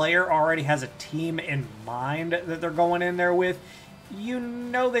your player already has a team in mind that they're going in there with, you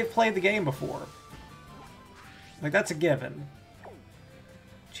know they've played the game before. Like, that's a given.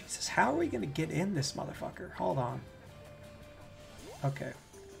 Jesus, how are we gonna get in this motherfucker? Hold on. Okay.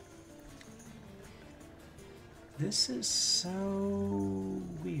 This is so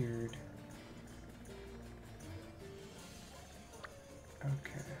weird.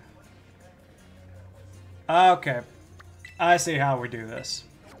 Okay. Okay. I see how we do this.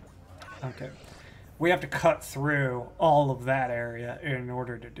 Okay. We have to cut through all of that area in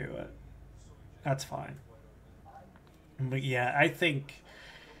order to do it. That's fine. But yeah, I think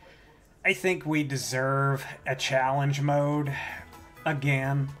we deserve a challenge mode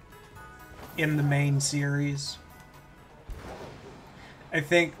again in the main series. I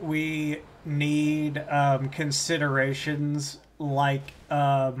think we need considerations like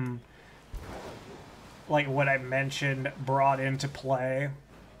what I mentioned brought into play.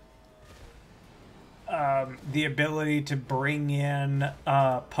 The ability to bring in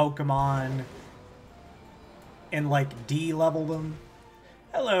Pokemon and like D-level them.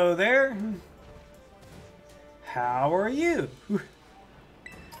 Hello there. How are you?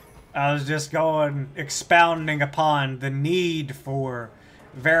 I was just expounding upon the need for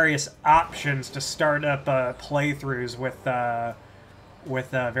various options to start up playthroughs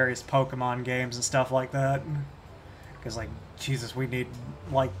with various Pokemon games and stuff like that. Because, like, Jesus, we need,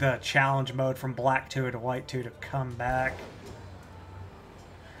 like, the challenge mode from Black 2 to White 2 to come back.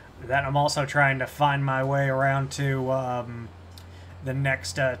 Then I'm also trying to find my way around to the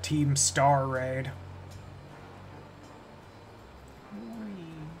next Team Star raid.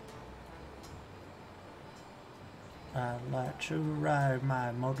 I like to ride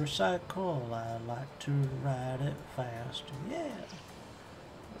my motorcycle. I like to ride it fast. Yeah.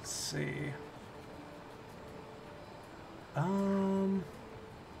 Let's see.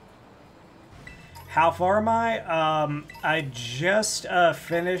 How far am I? I just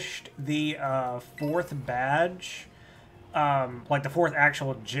finished the 4th badge. Like the 4th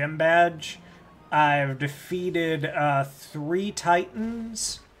actual gym badge. I've defeated 3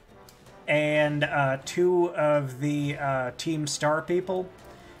 Titans and 2 of the Team Star people.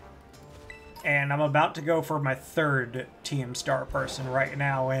 And I'm about to go for my 3rd Team Star person right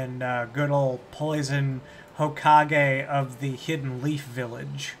now in good old Poison Hokage of the Hidden Leaf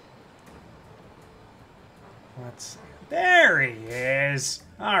Village. Let's see. There he is.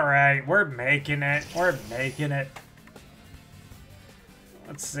 Alright, we're making it. We're making it.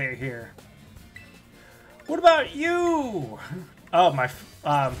 Let's see here. What about you? Oh, my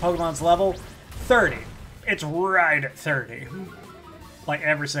Pokemon's level 30. It's right at 30. Like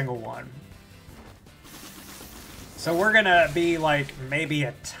every single one. So we're gonna be like maybe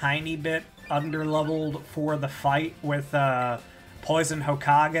a tiny bit underleveled for the fight with Poison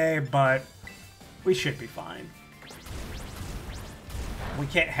Hokage, but we should be fine. We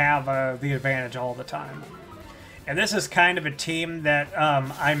can't have the advantage all the time. And this is kind of a team that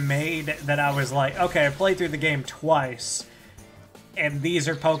I made that I was like, okay, I played through the game twice, and these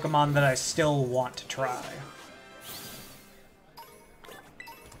are Pokemon that I still want to try.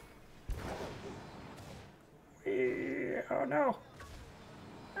 Oh no.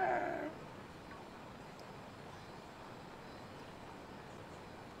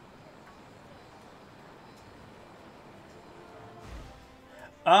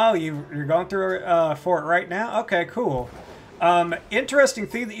 Oh, you're going through for it right now? Okay, cool. Interesting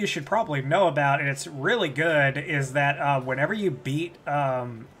thing that you should probably know about, and it's really good, is that whenever you beat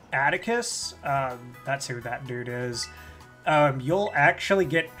Atticus, that's who that dude is, you'll actually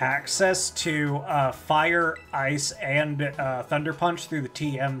get access to Fire, Ice, and Thunder Punch through the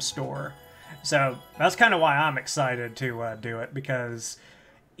TM store. So that's kind of why I'm excited to do it, because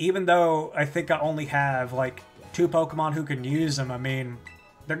even though I think I only have like 2 Pokemon who can use them, I mean,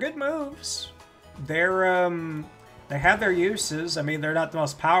 they're good moves. They're they have their uses. I mean, they're not the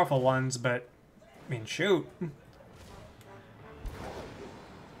most powerful ones, but I mean, shoot.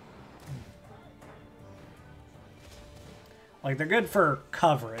 Like, they're good for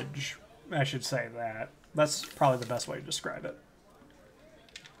coverage. I should say that. That's probably the best way to describe it.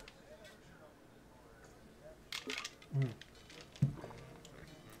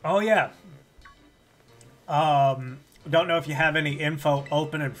 Oh, yeah. Don't know if you have any info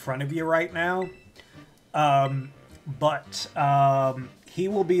open in front of you right now. But he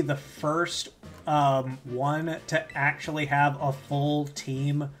will be the first one to actually have a full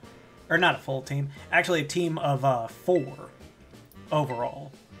team. Or not a full team. Actually, a team of 4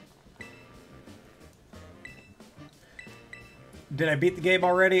 overall. Did I beat the game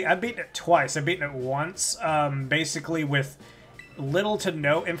already? I've beaten it twice. I've beaten it once, basically with little to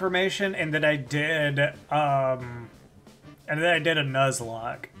no information, and then I did, a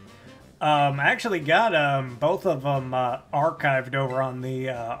Nuzlocke. I actually got both of them archived over on the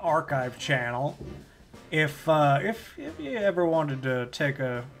archive channel. If you ever wanted to take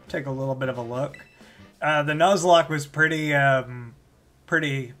a little bit of a look, the Nuzlocke was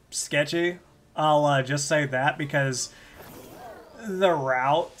pretty sketchy. I'll just say that, because the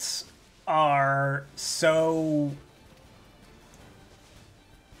routes are so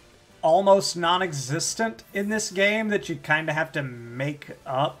almost non-existent in this game that you kind of have to make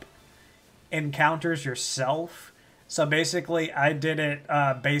up encounters yourself. So basically I did it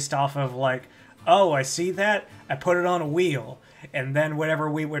based off of like, oh, I see that, I put it on a wheel, and then whenever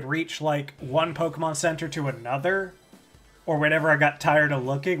we would reach like one Pokemon Center to another, or whenever I got tired of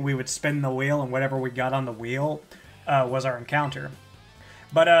looking, we would spin the wheel, and whatever we got on the wheel was our encounter.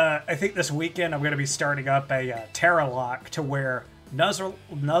 But I think this weekend I'm going to be starting up a Terralock to where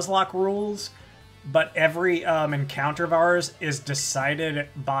Nuzlocke rules, but every encounter of ours is decided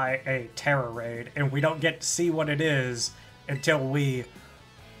by a Terra raid, and we don't get to see what it is until we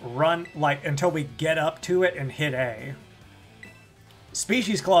until we get up to it and hit A.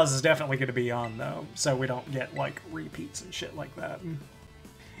 Species Clause is definitely going to be on, though, so we don't get, like, repeats and shit like that.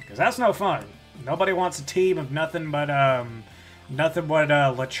 Because that's no fun. Nobody wants a team of nothing but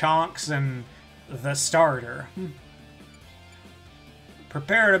Lechonks and the starter.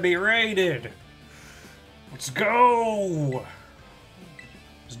 Prepare to be raided. Let's go.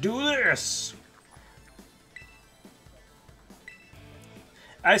 Let's do this.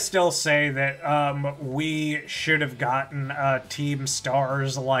 I still say that we should have gotten Team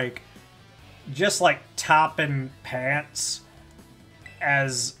Stars, like, just like top and pants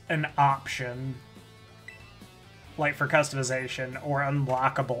as an option, like for customization or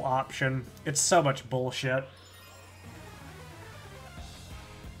unlockable option. It's so much bullshit.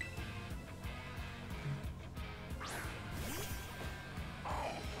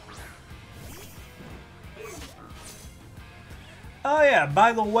 Oh yeah,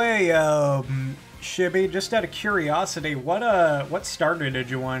 by the way, Shibby, just out of curiosity, what starter did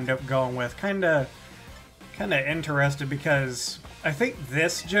you wind up going with? Kinda interested, because I think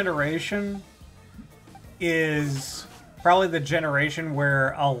this generation is probably the generation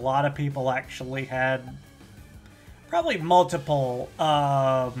where a lot of people actually had probably multiple,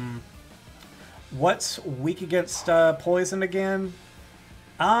 what's weak against poison again?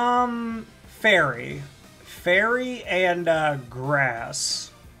 Fairy. Fairy and grass,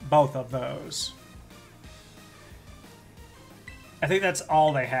 both of those. I think that's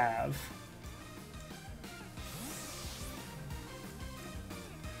all they have.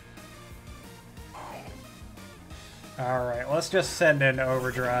 Alright, let's just send in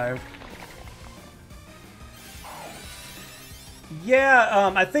Overdrive.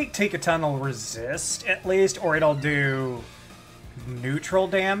 Yeah, I think Tinkaton will resist, at least, or it'll do neutral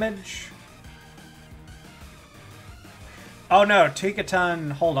damage. Oh no,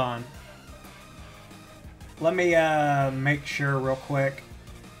 Tinkaton, hold on. Let me make sure real quick.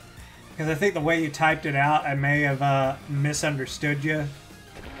 Because I think the way you typed it out, I may have misunderstood you.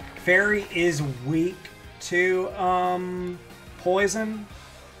 Fairy is weak to poison,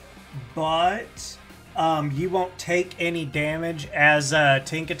 but you won't take any damage as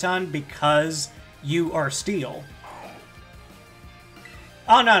Tinkaton because you are steel.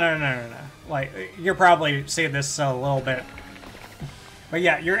 Oh, no. Like, you're probably seeing this a little bit. But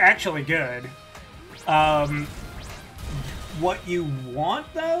yeah, you're actually good. What you want,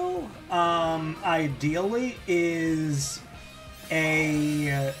 though, ideally, is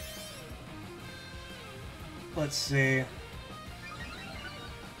a... let's see.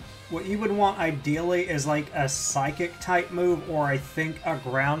 What you would want, ideally, is like a Psychic-type move, or I think a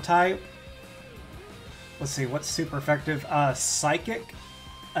Ground-type. Let's see, what's super effective? Psychic?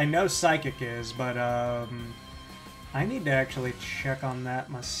 I know Psychic is, but, I need to actually check on that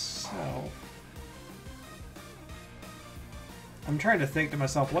myself. I'm trying to think to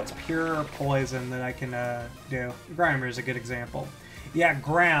myself, what's pure poison that I can, do? Grimer is a good example. Yeah,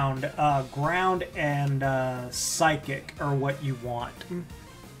 Ground. Ground and, Psychic are what you want.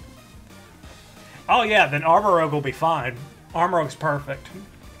 Oh yeah, then Armorogue will be fine. Armorogue's perfect.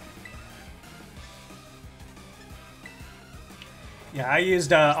 Yeah, I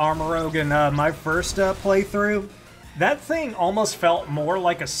used Armorogue in my first playthrough. That thing almost felt more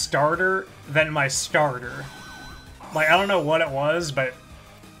like a starter than my starter. Like, I don't know what it was, but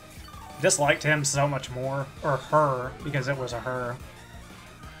I just liked him so much more. Or her, because it was a her.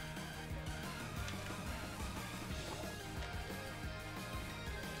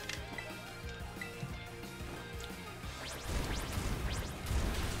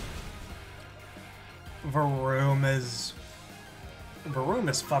 Varoom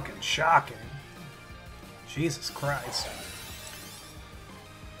is fucking shocking. Jesus Christ.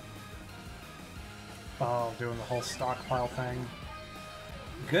 Oh, doing the whole stockpile thing.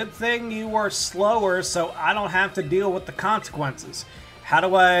 Good thing you are slower, so I don't have to deal with the consequences. How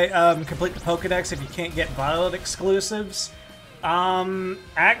do I complete the Pokedex if you can't get Violet exclusives?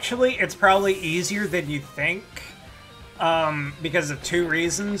 Actually, it's probably easier than you think. Because of two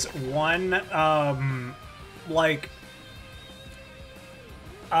reasons. One, not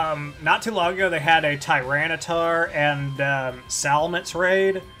too long ago they had a Tyranitar and Salamence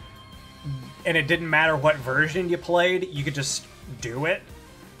raid, and it didn't matter what version you played, you could just do it.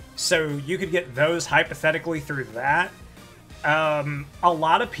 So you could get those hypothetically through that. A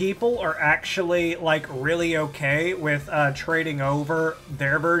lot of people are actually, like, really okay with trading over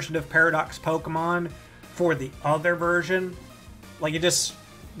their version of Paradox Pokemon for the other version. Like, you just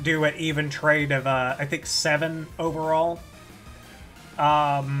do an even trade of, I think, 7 overall.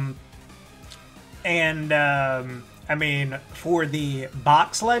 I mean, for the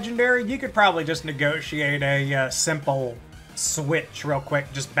box legendary, you could probably just negotiate a simple switch real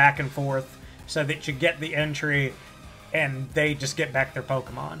quick, just back and forth, so that you get the entry and they just get back their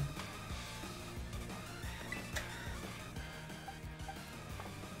Pokemon.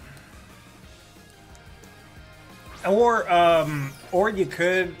 Or you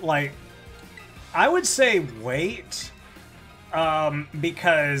could, like, I would say wait,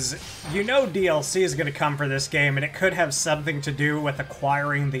 because you know DLC is going to come for this game, and it could have something to do with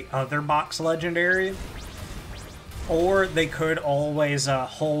acquiring the other box legendary. Or they could always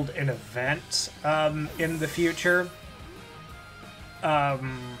hold an event in the future to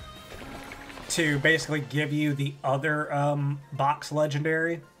basically give you the other box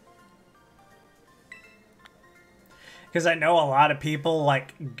legendary. Because I know a lot of people,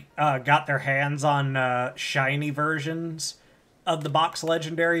 like, got their hands on shiny versions of the box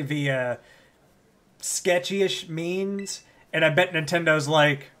legendary via sketchy-ish means, and I bet Nintendo's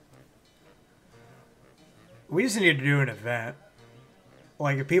like, we just need to do an event.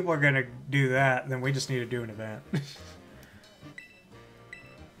 Like, if people are gonna do that, then we just need to do an event.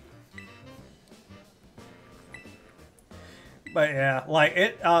 But yeah, like,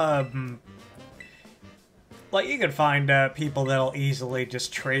 it, like, you can find people that'll easily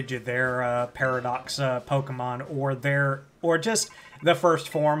just trade you their Paradox Pokemon, or just the first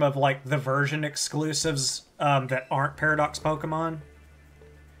form of, like, the version exclusives that aren't Paradox Pokemon.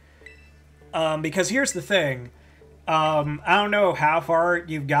 Because here's the thing, I don't know how far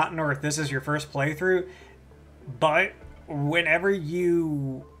you've gotten or if this is your first playthrough, but whenever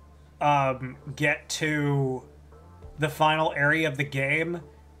you get to the final area of the game,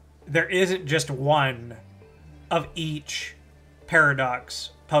 there isn't just one of each Paradox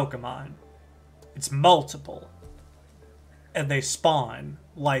Pokemon. It's multiple. And they spawn,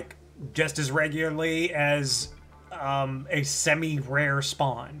 like, just as regularly as a semi-rare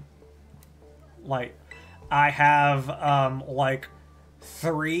spawn. Like, I have, like,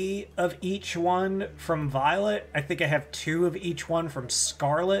 3 of each one from Violet. I think I have 2 of each one from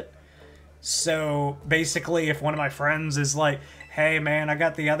Scarlet. So, basically, if one of my friends is like, hey, man, I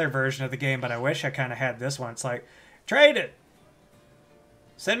got the other version of the game, but I wish I kind of had this one. It's like, trade it!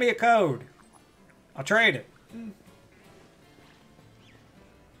 Send me a code. I'll trade it.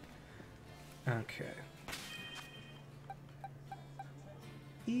 Okay.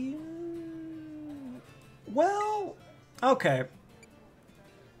 Well, okay.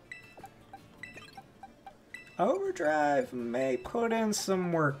 Overdrive may put in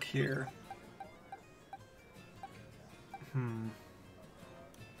some work here.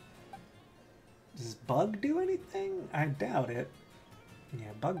 Does Bug do anything? I doubt it.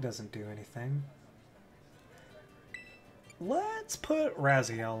 Yeah, Bug doesn't do anything. Let's put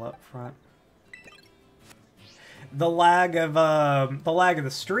Raziel up front. The lag of the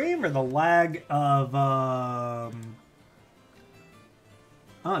stream, or the lag of oh,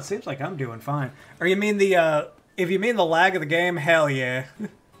 it seems like I'm doing fine. Or you mean the if you mean the lag of the game, hell yeah.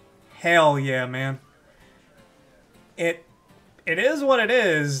 Hell yeah, man. It is what it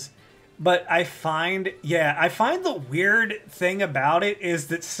is, but I find the weird thing about it is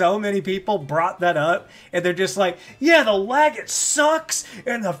that so many people brought that up, and they're just like, yeah, the lag, it sucks,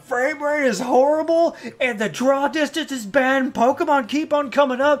 and the frame rate is horrible, and the draw distance is bad, and Pokemon keep on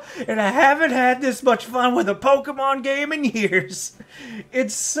coming up, and I haven't had this much fun with a Pokemon game in years.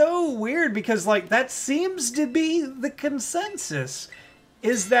 It's so weird, because, like, that seems to be the consensus,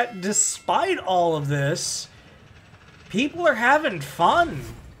 is that despite all of this, people are having fun.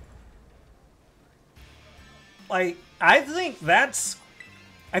 Like, I think that's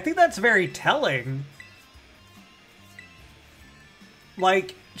very telling.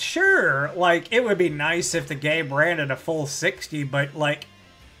 Like, sure, like, it would be nice if the game ran at a full 60, but, like,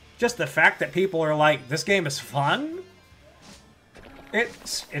 just the fact that people are like, this game is fun? It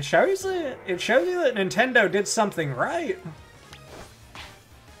shows you that Nintendo did something right.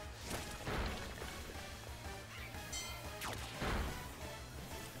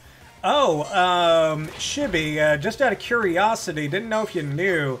 Oh, Shibby, just out of curiosity, didn't know if you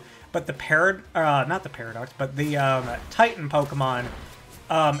knew, but the not the Paradox, but the Titan Pokemon,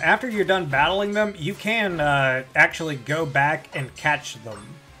 after you're done battling them, you can actually go back and catch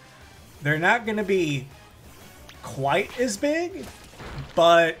them. They're not going to be quite as big,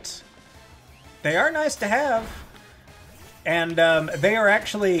 but they are nice to have. And they are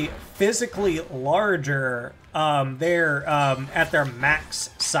actually physically larger. They're at their max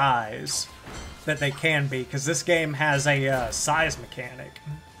size that they can be, because this game has a size mechanic.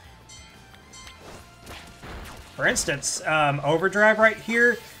 For instance, Overdrive right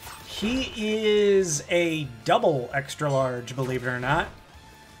here, he is a double extra large, believe it or not.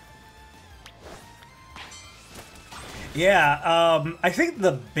 Yeah, I think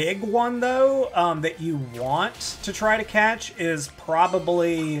the big one, though, that you want to try to catch is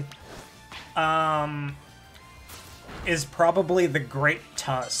probably the Great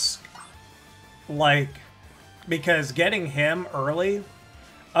Tusk. Like, because getting him early...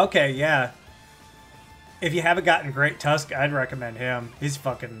 Okay, yeah. If you haven't gotten Great Tusk, I'd recommend him. He's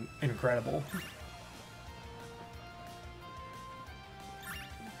fucking incredible.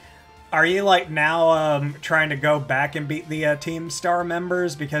 Are you, like, now trying to go back and beat the Team Star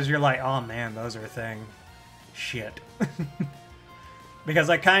members? Because you're like, oh man, those are a thing. Shit. Because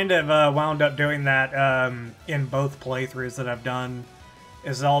I kind of wound up doing that in both playthroughs that I've done.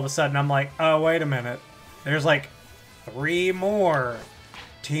 Is all of a sudden I'm like, oh, wait a minute. There's like 3 more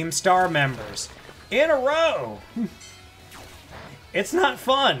Team Star members in a row. It's not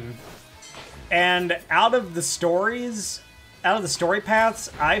fun. And out of the story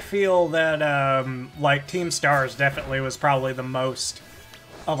paths, I feel that, like, Team Stars definitely was probably the most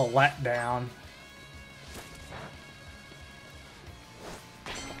of a letdown.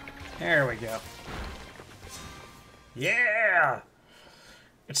 There we go. Yeah!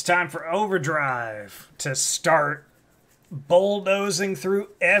 It's time for Overdrive to start bulldozing through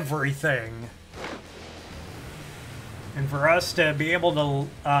everything. And for us to be able to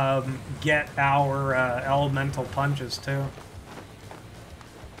get our elemental punches, too.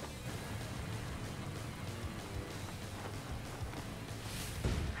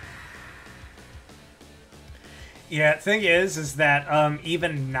 Yeah, the thing is that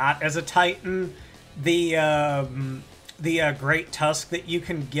even not as a Titan, the Great Tusk that you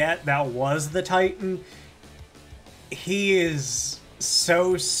can get that was the Titan, he is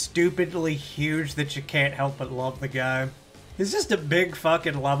so stupidly huge that you can't help but love the guy. He's just a big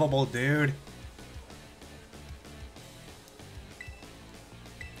fucking lovable dude.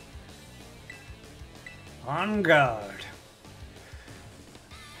 On guard.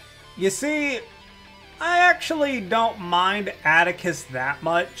 You see, I actually don't mind Atticus that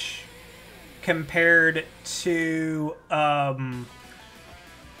much compared to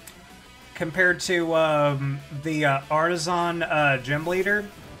the Artisan gym leader,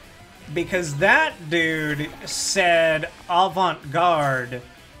 because that dude said avant-garde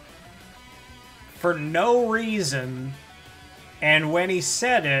for no reason, and when he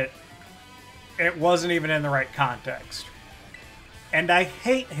said it, it wasn't even in the right context. And I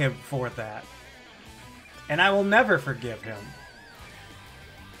hate him for that. And I will never forgive him.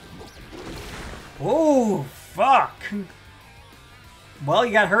 Ooh, fuck. Well,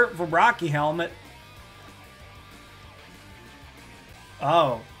 you got hurt from Rocky Helmet.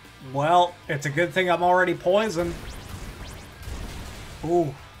 Oh, well, it's a good thing I'm already poisoned.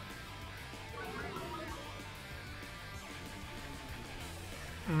 Ooh.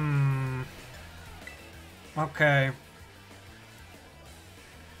 Okay.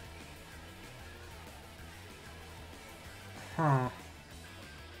 Huh.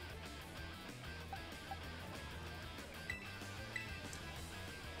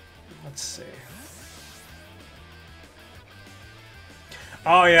 Let's see.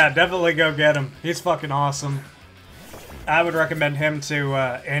 Oh yeah, definitely go get him. He's fucking awesome. I would recommend him to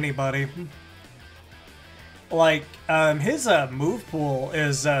anybody. Like, his move pool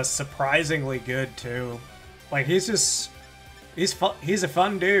is surprisingly good too. Like, he's a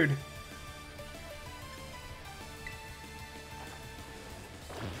fun dude.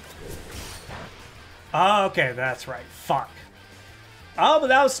 Oh, okay, that's right. Fuck. Oh, but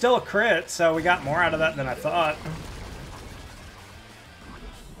that was still a crit, so we got more out of that than I thought.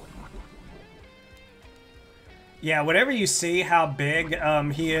 Yeah, whenever you see how big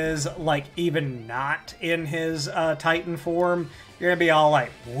he is, like, even not in his Titan form, you're gonna be all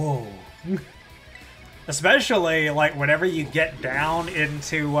like, whoa. Especially, like, whenever you get down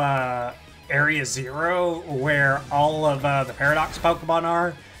into Area Zero, where all of the Paradox Pokemon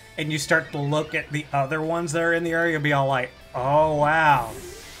are, and you start to look at the other ones that are in the area, you'll be all like, oh, wow.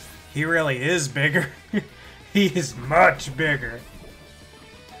 He really is bigger. He is much bigger.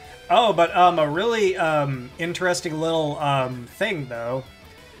 Oh, but a really interesting little thing, though,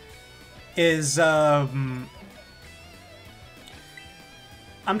 is I'm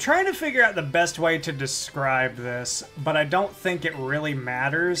trying to figure out the best way to describe this, but I don't think it really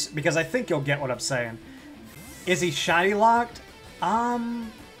matters, because I think you'll get what I'm saying. Is he shiny locked?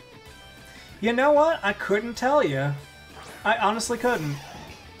 You know what? I couldn't tell you. I honestly couldn't.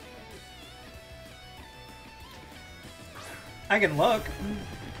 I can look.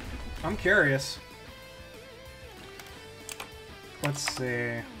 I'm curious. Let's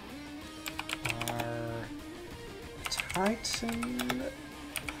see. Our Titan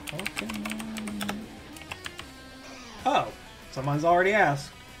Pokemon. Oh, someone's already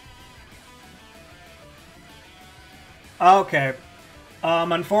asked. Okay.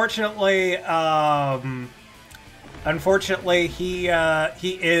 Unfortunately, he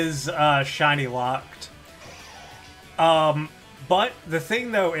is shiny locked. But the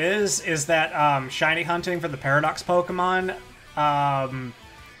thing, though, is that shiny hunting for the Paradox Pokemon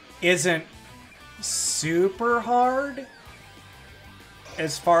isn't super hard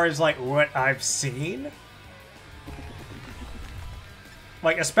as far as, like, what I've seen.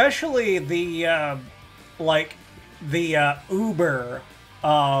 Like, especially the, uber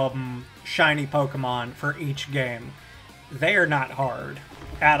shiny Pokemon for each game. They are not hard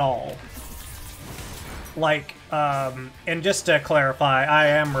at all. Like, and just to clarify, I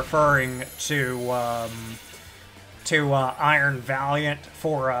am referring to Iron Valiant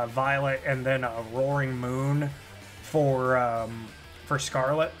for Violet, and then Roaring Moon for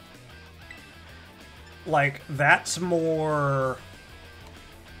Scarlet. Like, that's more...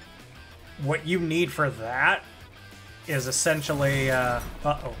 What you need for that is essentially,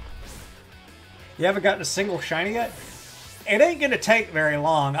 uh-oh. You haven't gotten a single shiny yet? It ain't gonna take very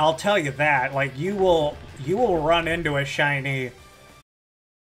long, I'll tell you that. Like, you will run into a shiny